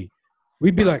society?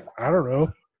 We'd be like, I don't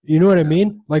know. You know what I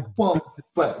mean? Like, but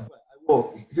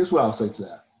here's what I'll say to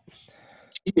that.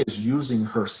 She is using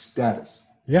her status,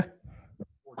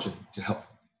 fortune to help.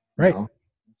 Right. So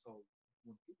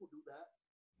when people do that,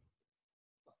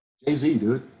 Jay-Z,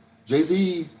 dude.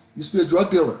 Jay-Z used to be a drug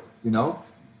dealer.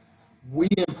 We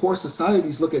in poor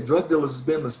societies look at drug dealers as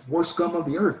being the worst scum of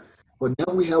the earth. But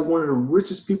now we have one of the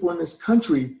richest people in this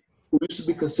country who used to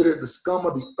be considered the scum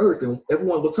of the earth, and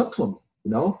everyone looks up to him,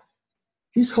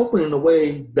 He's helping in a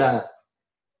way that,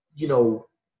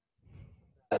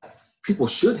 that people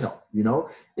should help,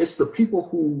 It's the people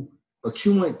who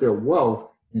accumulate their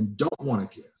wealth and don't want to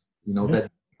give,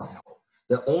 that don't help,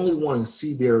 that only want to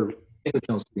see their bank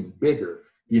accounts getting bigger,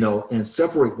 and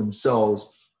separate themselves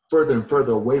further and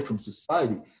further away from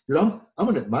society. Dude, I'm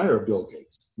an admirer of Bill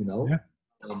Gates,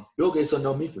 Bill Gates don't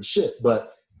know me for shit,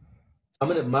 but I'm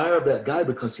an admirer of that guy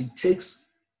because he takes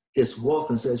his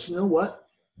wealth and says, you know what?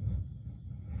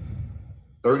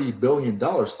 $30 billion.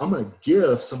 I'm going to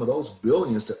give some of those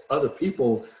billions to other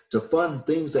people to fund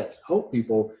things that help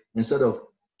people instead of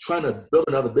trying to build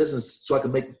another business so I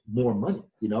can make more money,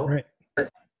 you know? Right.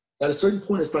 At a certain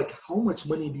point, it's like, how much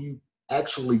money do you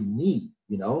actually need,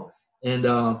 you know? And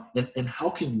how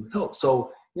can you help?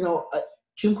 So, you know,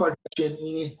 Kim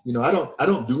Kardashian, you know, I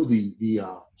don't do the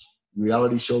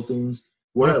reality show things.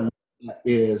 What I look at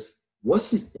is,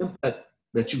 what's the impact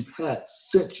that you've had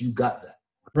since you got that?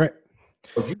 Right.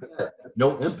 If you had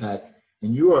no impact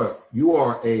and you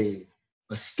are a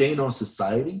stain on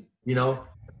society, you know,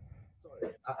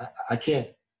 I can't,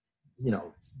 you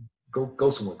know, go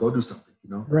somewhere, go do something, you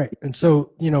know? Right. And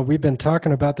so, you know, we've been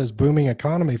talking about this booming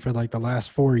economy for like the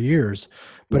last 4 years,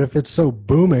 but Yeah. if it's so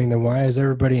booming, then why is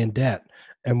everybody in debt?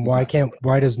 And Exactly.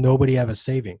 why does nobody have a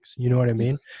savings? You know what I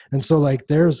mean? Exactly. And so like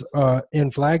there's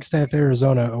in Flagstaff,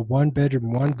 Arizona, a 1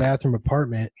 bedroom, 1 bathroom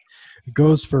apartment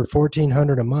goes for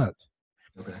 $1,400 a month.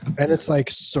 Okay. And Yeah. it's like,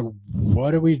 so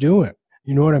what are we doing?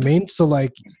 You know what I mean? So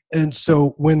like, and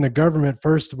so when the government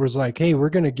first was like, hey, we're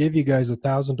going to give you guys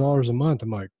 $1,000 a month, I'm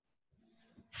like,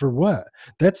 for what?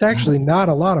 That's actually not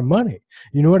a lot of money.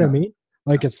 You know what I No. mean?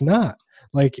 Like it's not.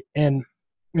 Like and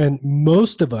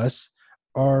most of us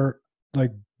are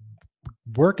like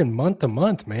working month to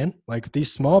month, man. Like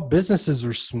these small businesses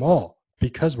are small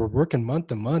because we're working month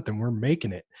to month and we're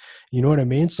making it. You know what I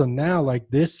mean? So now like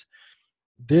this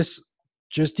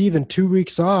just even 2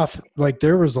 weeks off, like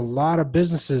there was a lot of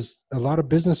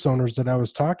business owners that I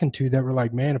was talking to that were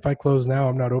like, man, if I close now,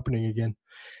 I'm not opening again.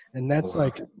 And that's Wow.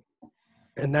 like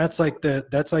that's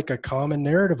like a common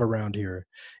narrative around here.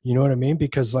 You know what I mean?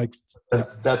 Because like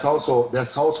That's also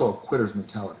a quitter's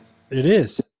mentality. it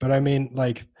is, but I mean,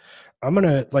 like I'm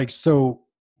gonna like so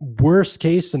worst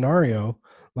case scenario,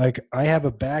 like I have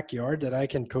a backyard that I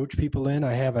can coach people in.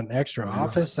 I have an extra There you go.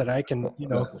 office that I can, you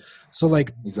know, Exactly. so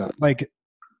Exactly. like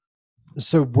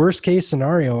so worst case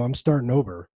scenario, I'm starting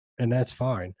over, and that's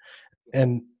fine.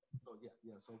 And So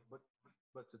yeah. So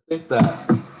but to think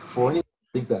that for anyone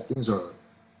to think that things are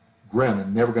grim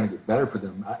and never going to get better for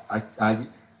them,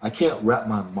 I can't wrap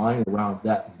my mind around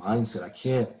that mindset. I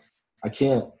can't.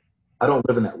 I don't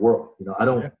live in that world. You know,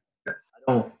 yeah,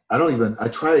 I don't even. I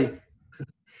try,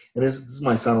 and this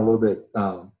might sound a little bit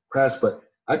crass, but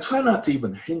I try not to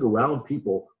even hang around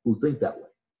people who think that way.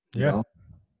 You yeah, know,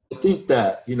 I think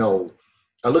that, you know,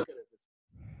 I look at it,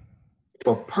 if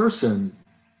a person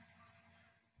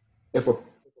if a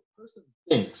person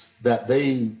thinks that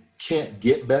they can't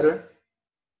get better,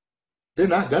 they're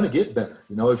not going to get better.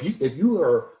 You know, if you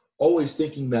are always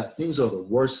thinking that things are the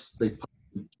worst they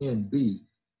possibly can be,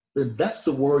 then that's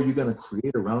the world you're going to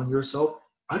create around yourself.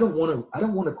 I don't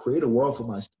want to create a world for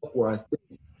myself where I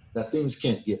think that things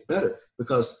can't get better,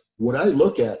 because what I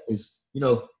look at is, you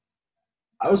know,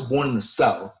 I was born in the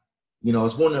South. You know, I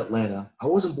was born in Atlanta. I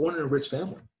wasn't born in a rich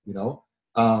family. You know,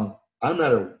 I'm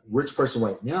not a rich person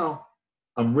right now.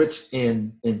 I'm rich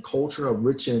in culture. I'm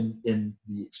rich in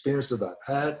the experiences that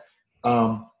I've had.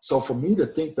 So for me to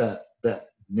think that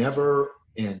never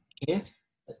and can't,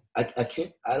 I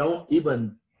can't. I don't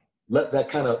even let that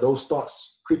kind of those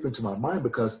thoughts creep into my mind,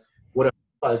 because what I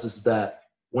realize is that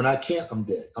when I can't, I'm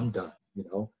dead. I'm done. You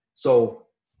know. So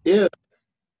if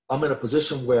I'm in a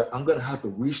position where I'm going to have to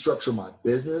restructure my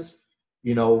business,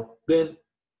 you know, then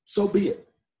so be it.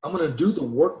 I'm going to do the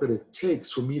work that it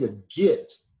takes for me to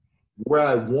get where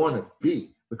I want to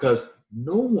be, because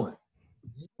no one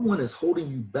is holding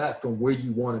you back from where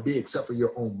you want to be except for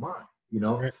your own mind, you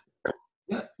know? right,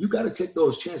 Yeah, you got to take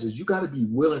those chances. You got to be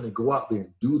willing to go out there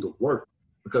and do the work,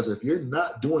 because if you're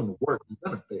not doing the work, you're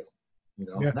going to fail, you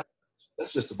know? yeah, And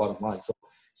that's just the bottom line.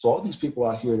 So all these people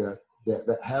out here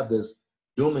that have this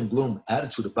doom and gloom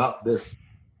attitude about this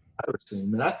virus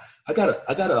thing, man, I got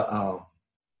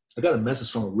a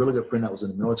message from a really good friend that was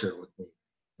in the military with me.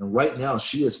 And right now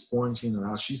she is quarantined in her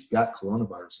house. She's got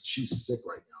coronavirus. She's sick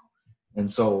right now. And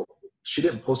so she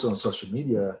didn't post it on social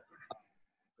media.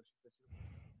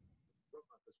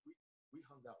 We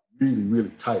hung out really,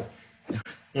 really tight.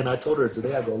 And I told her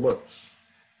today, look,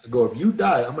 if you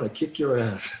die, I'm going to kick your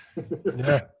ass.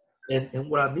 yeah, And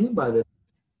what I mean by that,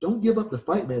 don't give up the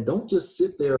fight, man. Don't just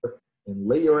sit there and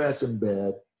lay your ass in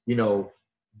bed. You know,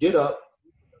 get up,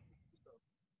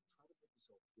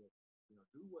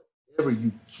 do whatever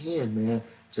you can, man,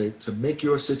 to make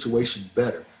your situation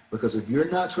better. Because if you're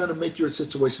not trying to make your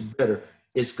situation better,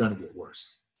 it's gonna get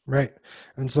worse. right.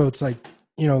 And so it's like,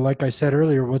 you know, like I said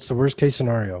earlier, what's the worst case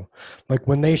scenario? Like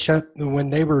when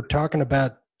they were talking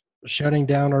about shutting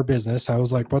down our business, I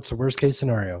was like, what's the worst case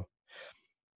scenario?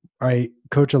 I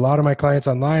coach a lot of my clients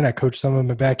online. I coach some in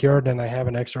my backyard, and I have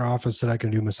an extra office that I can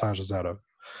do massages out of.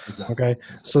 Exactly. Okay.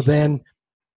 So then,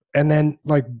 and then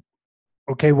like,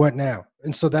 okay, what now?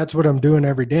 And so that's what I'm doing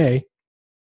every day.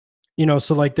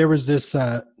 So like there was this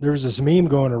meme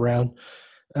going around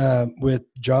with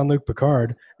Jean-Luc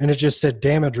Picard, and it just said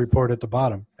damage report at the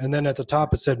bottom, and then at the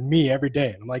top it said me every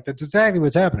day. And I'm like, that's exactly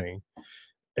what's happening.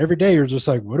 Every day you're just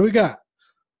like, what do we got?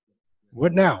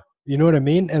 What now? You know what I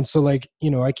mean? And so like,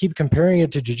 I keep comparing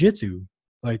it to jiu-jitsu.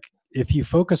 Like if you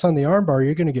focus on the armbar,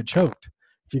 you're going to get choked.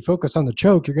 If you focus on the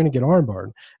choke, you're going to get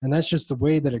armbarred. And that's just the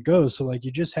way that it goes. So like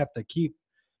you just have to keep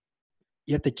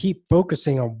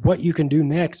focusing on what you can do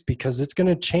next, because it's going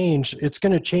to change. It's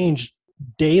going to change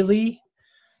daily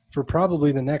for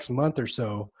probably the next month or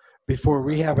so before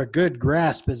we have a good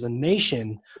grasp as a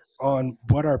nation on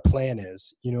what our plan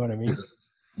is. You know what I mean?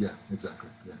 Yeah, exactly.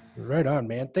 Yeah. Right on,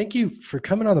 man. Thank you for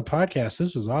coming on the podcast.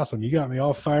 This was awesome. You got me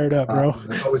all fired up, bro.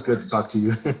 It's always good to talk to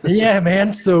you. Yeah,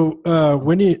 man. So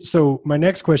my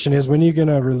next question is, when are you going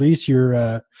to release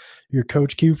your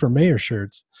Coach Q for Mayor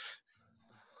shirts?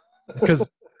 Because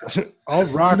I'll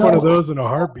rock one of those in a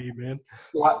heartbeat, man.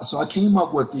 So I came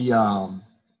up with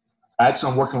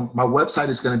actually I'm working on, my website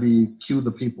is going to be Cue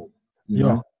the People, you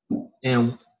know?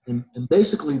 And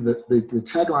basically the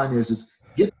tagline is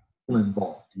get people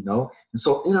involved, And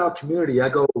so in our community, I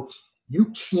go, you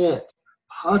can't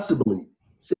possibly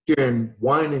sit here and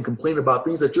whine and complain about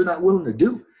things that you're not willing to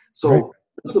do. So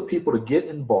for the people to get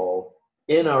involved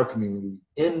in our community,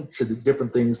 into the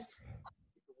different things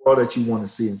that you want to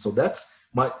see. And so that's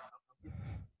ready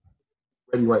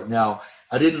right now.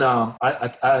 I didn't,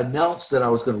 I announced that I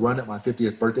was going to run at my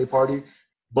 50th birthday party,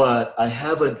 but I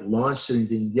haven't launched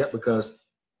anything yet because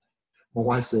my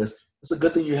wife says, it's a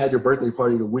good thing you had your birthday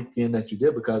party the weekend that you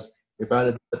did, because if I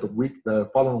had the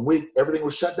following week, everything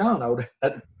was shut down. I would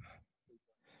have to.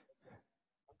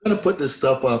 I'm going to put this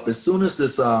stuff up as soon as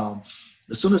the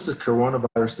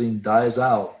coronavirus thing dies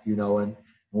out, and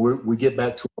we get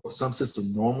back to some sense of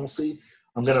normalcy.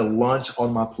 I'm going to launch all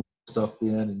my stuff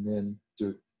then, and then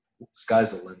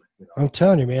sky's the limit. I'm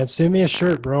telling you, man, send me a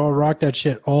shirt, bro. I'll rock that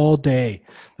shit all day.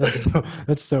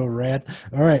 That's so rad.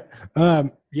 All right.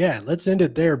 Yeah, let's end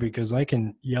it there, because I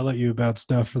can yell at you about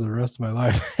stuff for the rest of my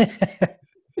life.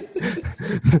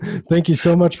 Thank you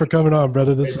so much for coming on,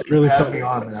 brother. This was really fun. Me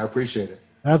on, man. I appreciate it.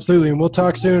 Absolutely. And we'll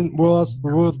talk soon. We'll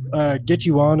get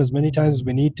you on as many times as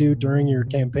we need to during your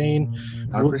campaign.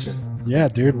 I appreciate it. Yeah,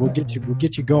 dude, we'll get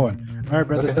you going. All right,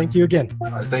 brother. Okay. Thank you again.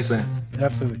 All right, thanks, man.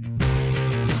 Absolutely.